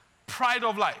flesh, pride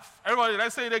of life. Everybody,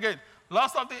 let's say it again.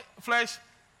 Lust of the flesh,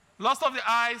 lust of the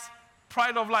eyes,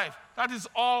 pride of life. That is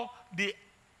all the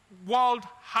world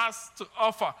has to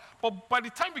offer. But by the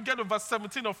time we get to verse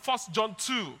 17 of 1 John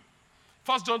 2,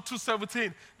 1 John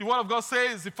 2:17, the word of God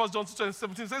says, in 1 John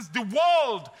 2:17, says, the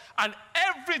world and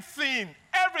everything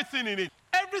in it,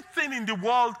 everything in the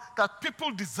world that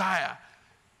people desire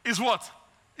is what?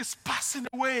 It's passing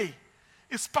away.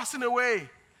 It's passing away.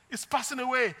 It's passing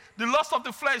away. The lust of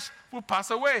the flesh will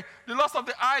pass away. The lust of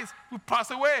the eyes will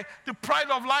pass away. The pride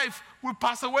of life will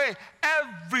pass away.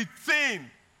 Everything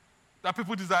that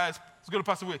people desire is going to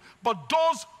pass away. But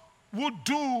those who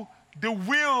do the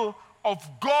will of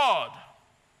God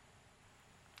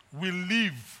will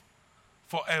live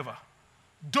forever.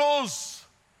 Those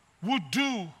who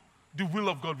do the will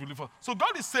of God will live forever. So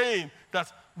God is saying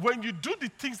that when you do the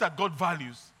things that God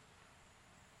values,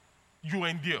 you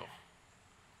endure.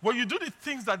 When you do the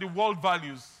things that the world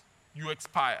values, you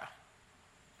expire.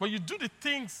 When you do the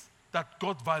things that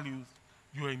God values,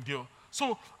 you endure.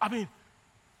 So,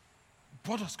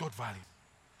 what does God value?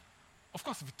 Of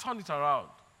course, if you turn it around.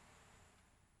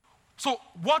 So,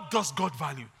 what does God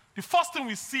value? The first thing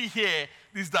we see here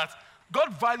is that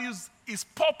God values his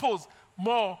purpose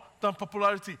more than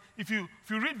popularity. If you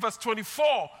read verse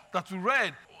 24 that we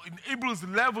read in Hebrews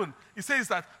 11, it says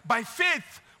that by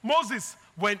faith, Moses,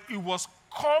 when he was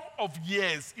come of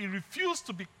years, he refused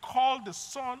to be called the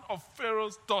son of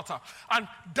Pharaoh's daughter. And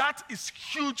that is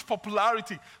huge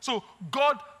popularity. So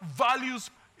God values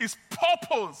his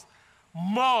purpose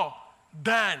more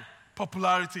than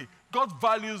popularity. God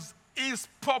values his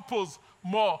purpose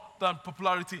more than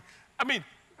popularity.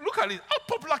 Look at it. How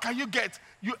popular can you get?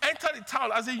 You enter the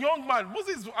town as a young man.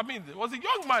 Moses, was a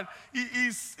young man. He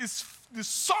is the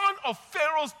son of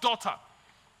Pharaoh's daughter.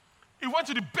 He went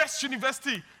to the best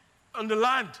university on the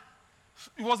land.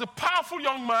 He was a powerful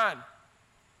young man.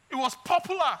 He was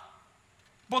popular.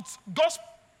 But God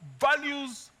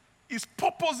values his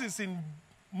purposes in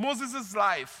Moses'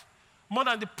 life more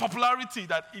than the popularity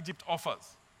that Egypt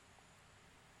offers.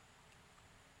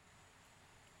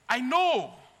 I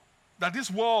know that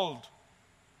this world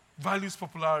values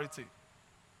popularity,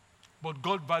 but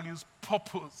God values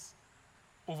purpose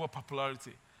over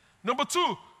popularity. Number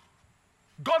two,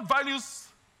 God values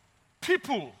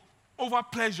people over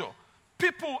pleasure.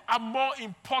 People are more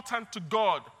important to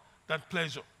God than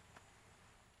pleasure.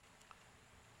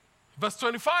 Verse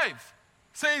 25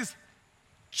 says,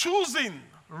 choosing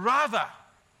rather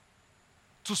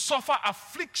to suffer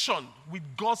affliction with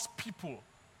God's people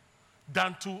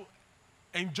than to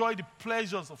enjoy the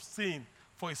pleasures of sin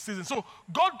for a season. So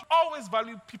God always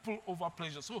valued people over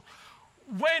pleasure. So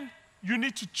when you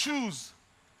need to choose,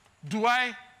 do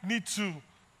I need to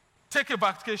take a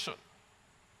vacation?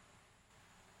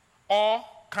 Or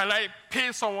can I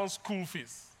pay someone's school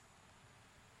fees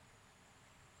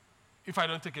if I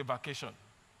don't take a vacation?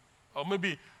 Or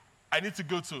maybe I wanted to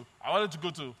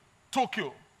go to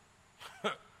Tokyo.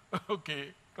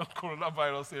 Okay, not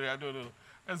coronavirus area, no.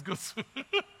 Let's go to,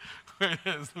 where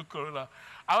there's no corona.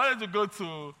 I wanted to go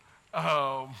to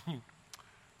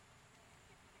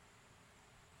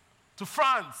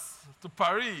France, to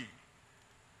Paris,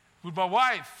 with my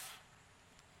wife.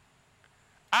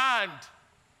 And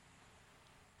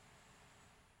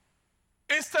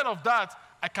instead of that,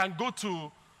 I can go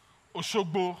to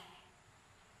Oshogbo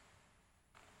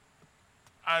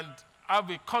and have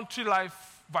a country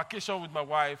life vacation with my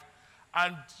wife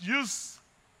and use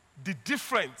the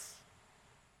difference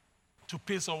to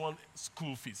pay someone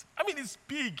school fees. I mean, it's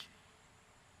big.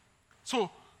 So,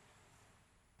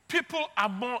 people are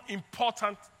more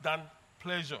important than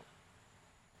pleasure.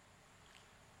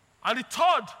 And the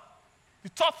third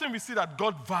thing we see that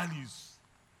God values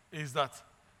is that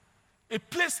a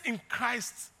place in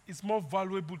Christ is more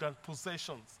valuable than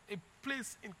possessions. A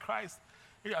place in Christ.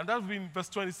 And that's in verse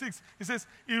 26. It says,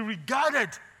 he regarded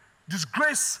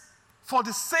disgrace for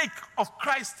the sake of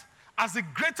Christ as a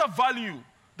greater value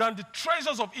than the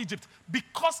treasures of Egypt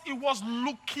because he was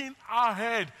looking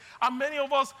ahead. And many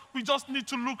of us, we just need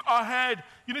to look ahead.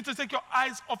 You need to take your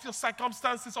eyes off your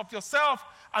circumstances, of yourself,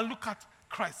 and look at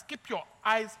Christ. Keep your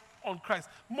eyes on Christ.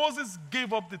 Moses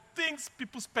gave up the things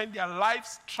people spend their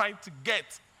lives trying to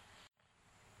get.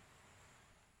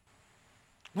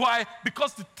 Why?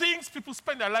 Because the things people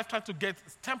spend their life trying to get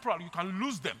is temporal. You can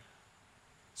lose them.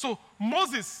 So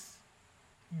Moses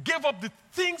gave up the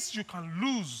things you can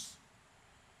lose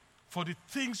for the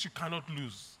things you cannot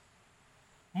lose.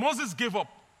 Moses gave up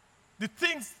the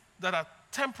things that are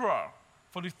temporal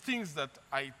for the things that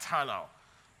are eternal.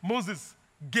 Moses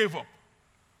gave up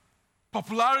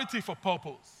popularity for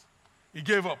purpose. He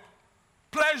gave up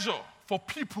pleasure for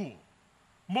people.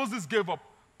 Moses gave up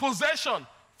possession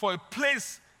for a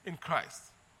place in Christ.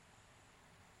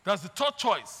 That's the third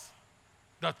choice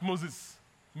that Moses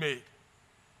made.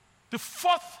 The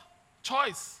fourth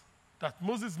choice that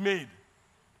Moses made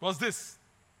was this.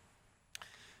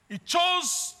 He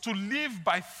chose to live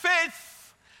by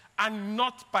faith and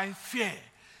not by fear.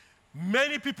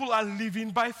 Many people are living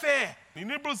by fear. In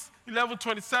Hebrews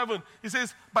 11:27, it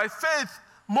says, by faith,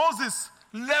 Moses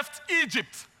left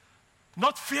Egypt,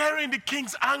 not fearing the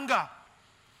king's anger.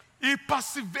 He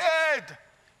persevered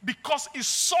because he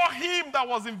saw him that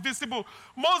was invisible.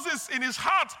 Moses, in his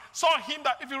heart, saw him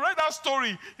that, if you read that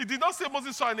story, he did not say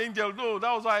Moses saw an angel. No,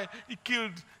 that was why he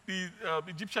killed the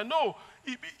Egyptian. No,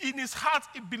 in his heart,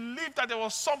 he believed that there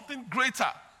was something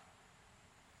greater.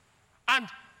 And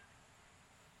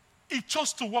he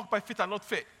chose to walk by faith and not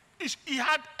fear. He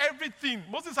had everything.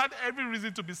 Moses had every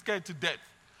reason to be scared to death.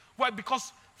 Why?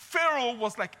 Because Pharaoh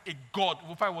was like a god.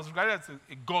 In fact, was regarded as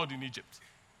a god in Egypt.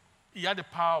 He had the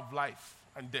power of life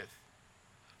and death.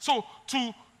 So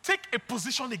to take a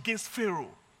position against Pharaoh,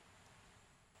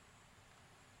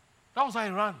 that was how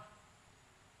he ran.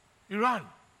 He ran.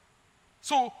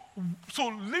 So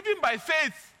living by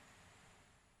faith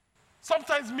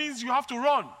sometimes means you have to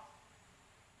run.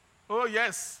 Oh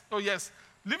yes.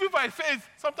 Living by faith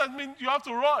sometimes means you have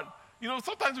to run. You know,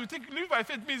 sometimes we think living by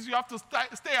faith means you have to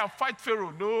stay and fight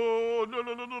Pharaoh.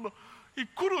 No. He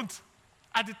couldn't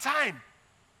at the time.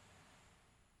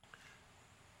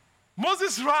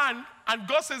 Moses ran, and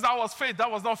God says that was faith.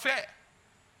 That was not fair.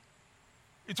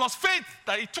 It was faith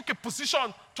that he took a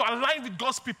position to align with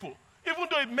God's people, even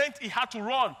though it meant he had to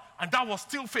run, and that was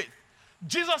still faith.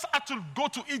 Jesus had to go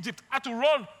to Egypt, had to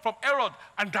run from Herod,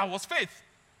 and that was faith.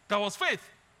 That was faith.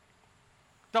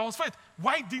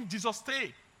 Why didn't Jesus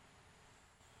stay?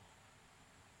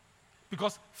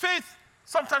 Because faith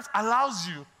sometimes allows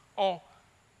you or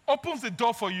opens the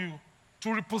door for you to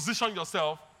reposition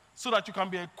yourself so that you can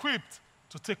be equipped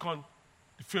to take on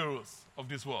the pharaohs of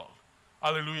this world.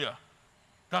 Hallelujah.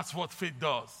 That's what faith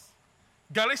does.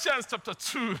 Galatians chapter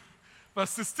 2, verse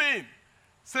 16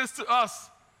 says to us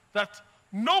that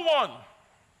no one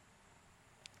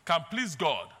can please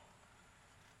God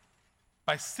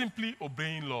by simply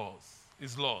obeying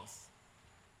his laws.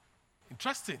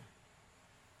 Interesting.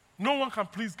 No one can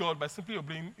please God by simply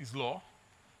obeying his law.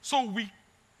 So we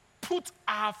put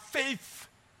our faith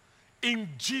in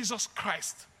Jesus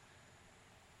Christ.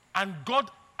 And God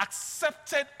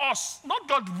accepted us. Not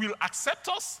God will accept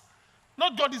us.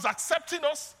 Not God is accepting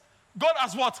us. God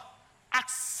has what?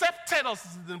 Accepted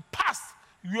us in the past.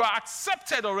 You are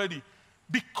accepted already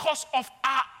because of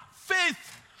our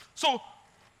faith. So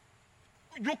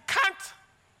you can't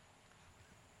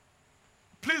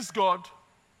please God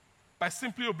by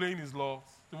simply obeying his laws.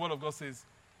 The word of God says,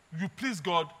 you please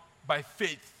God by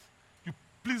faith. You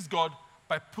please God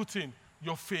by putting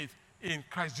your faith in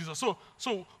Christ Jesus.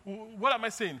 So what am I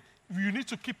saying? you need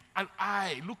to keep an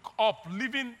eye, look up.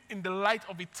 Living in the light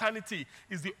of eternity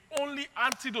is the only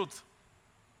antidote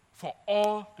for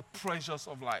all the pressures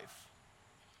of life.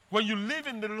 When you live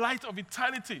in the light of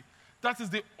eternity, that is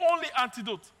the only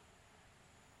antidote.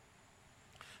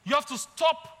 You have to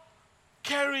stop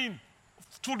caring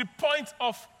to the point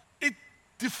of it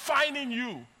defining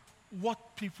you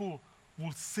what people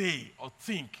will say or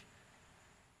think.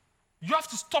 You have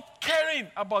to stop caring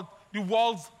about the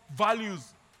world's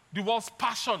values, the world's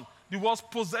passion, the world's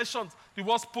possessions, the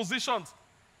world's positions.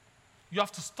 You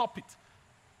have to stop it.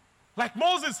 Like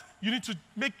Moses, you need to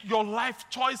make your life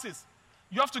choices.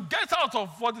 You have to get out of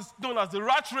what is known as the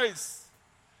rat race.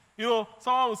 You know,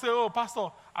 someone will say, oh, Pastor,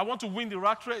 I want to win the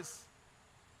rat race.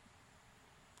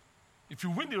 If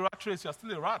you win the rat race, you're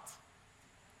still a rat.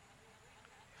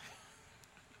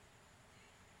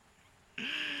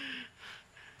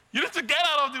 You need to get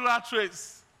out of the rat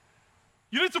race.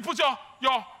 You need to put your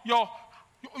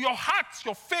heart,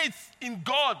 your faith in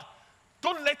God.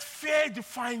 Don't let fear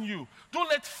define you. Don't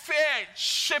let fear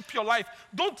shape your life.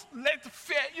 Don't let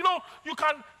fear, you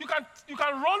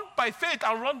can run by faith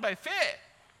and run by fear.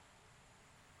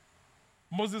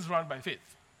 Moses ran by faith.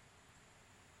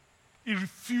 He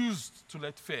refused to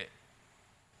let fear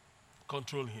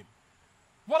control him.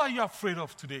 What are you afraid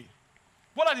of today?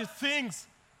 What are the things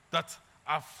that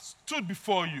have stood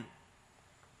before you?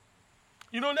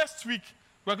 Next week,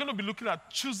 we're going to be looking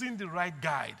at choosing the right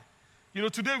guide.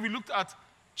 Today we looked at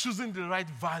choosing the right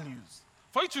values.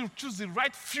 For you to choose the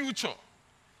right future,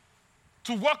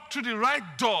 to walk through the right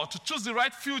door, to choose the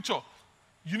right future,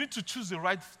 you need to choose the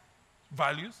right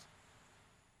values.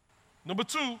 Number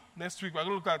 2, next week we're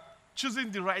going to look at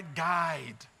choosing the right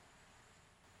guide.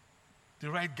 The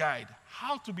right guide.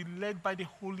 How to be led by the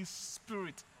Holy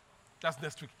Spirit. That's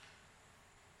next week.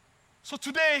 So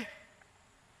today,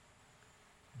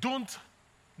 don't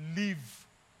live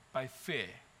by fear.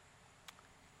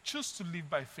 Choose to live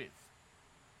by faith.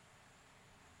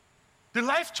 The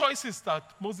life choices that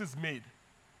Moses made,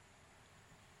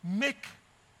 make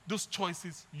those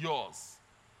choices yours.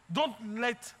 Don't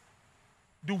let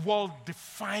the world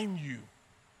define you.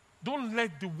 Don't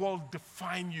let the world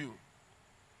define you.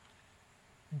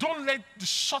 Don't let the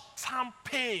short-term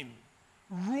pain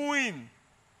ruin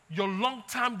your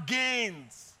long-term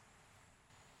gains.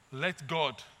 Let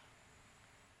God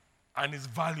and His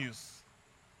values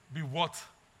be what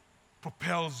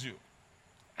propels you.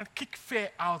 And kick fear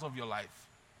out of your life.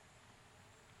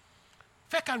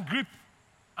 Fear can grip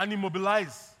and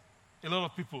immobilize a lot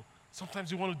of people.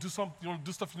 Sometimes you want to do something, you want to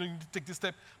do stuff, you need to take this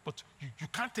step, but you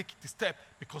can't take the step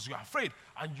because you are afraid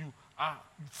and you are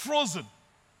frozen.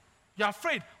 You're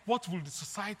afraid. What will the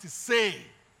society say?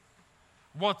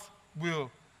 What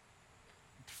will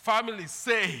family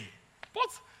say? But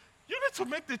you need to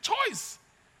make the choice.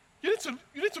 You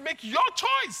need to make your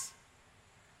choice.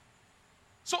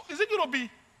 So is it going to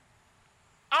be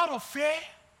out of fear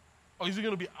or is it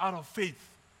going to be out of faith?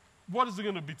 What is it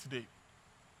going to be today?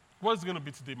 What is it going to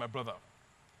be today, my brother?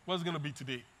 What is it going to be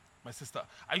today, my sister?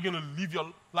 Are you going to live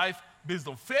your life based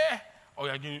on fear or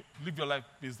are you going to live your life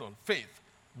based on faith?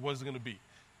 What is it going to be?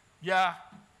 Yeah,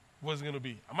 what is it going to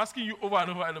be? I'm asking you over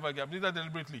and over and over again. I'm doing that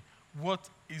deliberately. What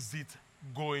is it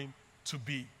going to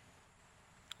be?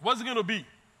 What's it going to be?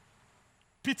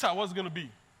 Peter, what's it going to be?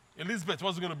 Elizabeth,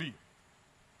 what's it going to be?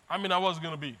 Amina, what's it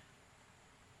going to be?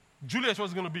 Juliet,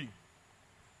 what's it going to be?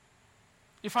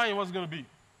 Ifeanyi, what's it going to be?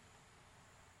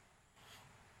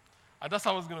 And that's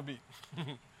how it's going to be.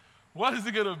 What is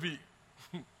it going to be?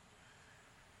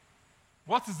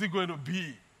 What is it going to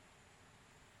be?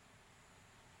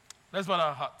 Let's bow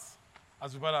our hearts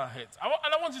as we bow our heads. I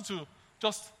want you to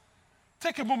just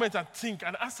take a moment and think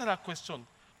and answer that question.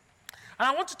 And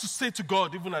I want you to say to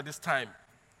God, even at this time,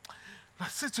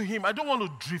 say to Him, I don't want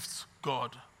to drift,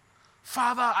 God.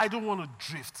 Father, I don't want to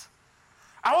drift.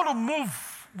 I want to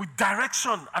move with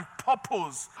direction and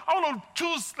purpose. I want to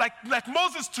choose, like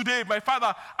Moses today, my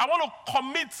Father, I want to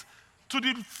commit to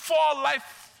the 4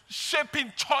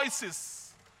 life-shaping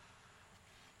choices.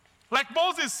 Like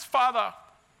Moses, Father,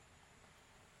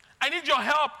 I need your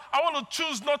help. I want to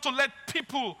choose not to let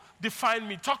people define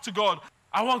me. Talk to God.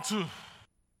 I want to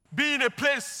be in a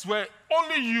place where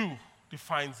only you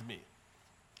defines me.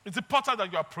 It's important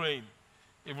that you are praying,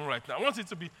 even right now. I want it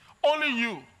to be only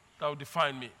you that will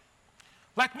define me.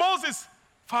 Like Moses,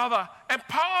 Father,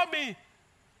 empower me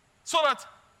so that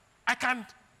I can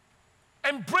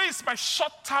embrace my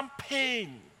short-term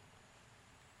pain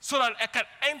so that I can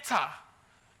enter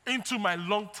into my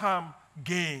long-term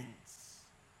gains.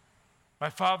 My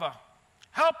Father,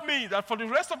 help me that for the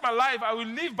rest of my life I will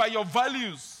live by your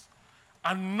values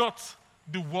and not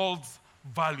the world's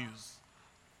values.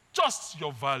 Just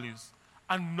your values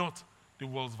and not the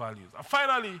world's values. And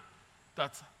finally,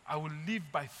 that I will live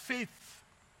by faith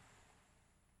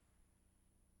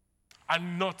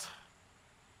and not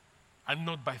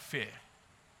by fear.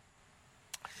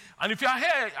 And if you are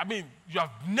here, you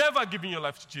have never given your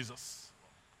life to Jesus,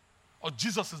 or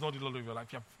Jesus is not the Lord of your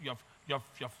life. You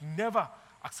have never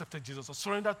accepted Jesus or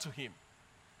surrendered to him.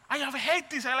 And you have heard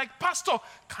this, and you're like, Pastor,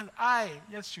 can I?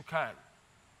 Yes, you can.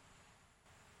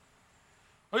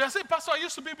 Or you're saying, Pastor, I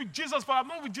used to be with Jesus, but I'm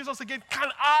not with Jesus again. Can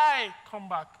I come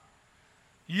back?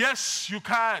 Yes, you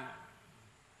can.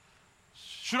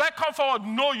 Should I come forward?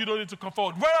 No, you don't need to come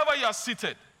forward. Wherever you are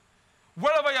seated,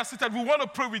 we want to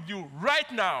pray with you right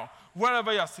now,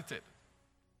 wherever you are seated.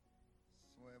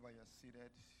 So wherever you're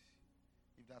seated,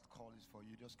 if that call is for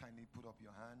you, just kindly put up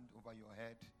your hand over your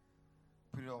head.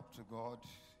 Put it up to God.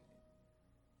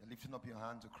 You're lifting up your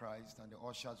hand to Christ, and the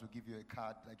ushers will give you a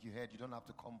card like you had. You don't have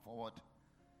to come forward.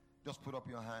 Just put up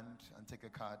your hand and take a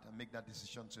card and make that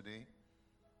decision today.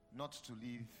 Not to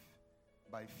live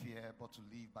by fear, but to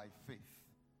live by faith.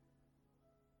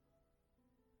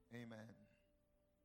 Amen.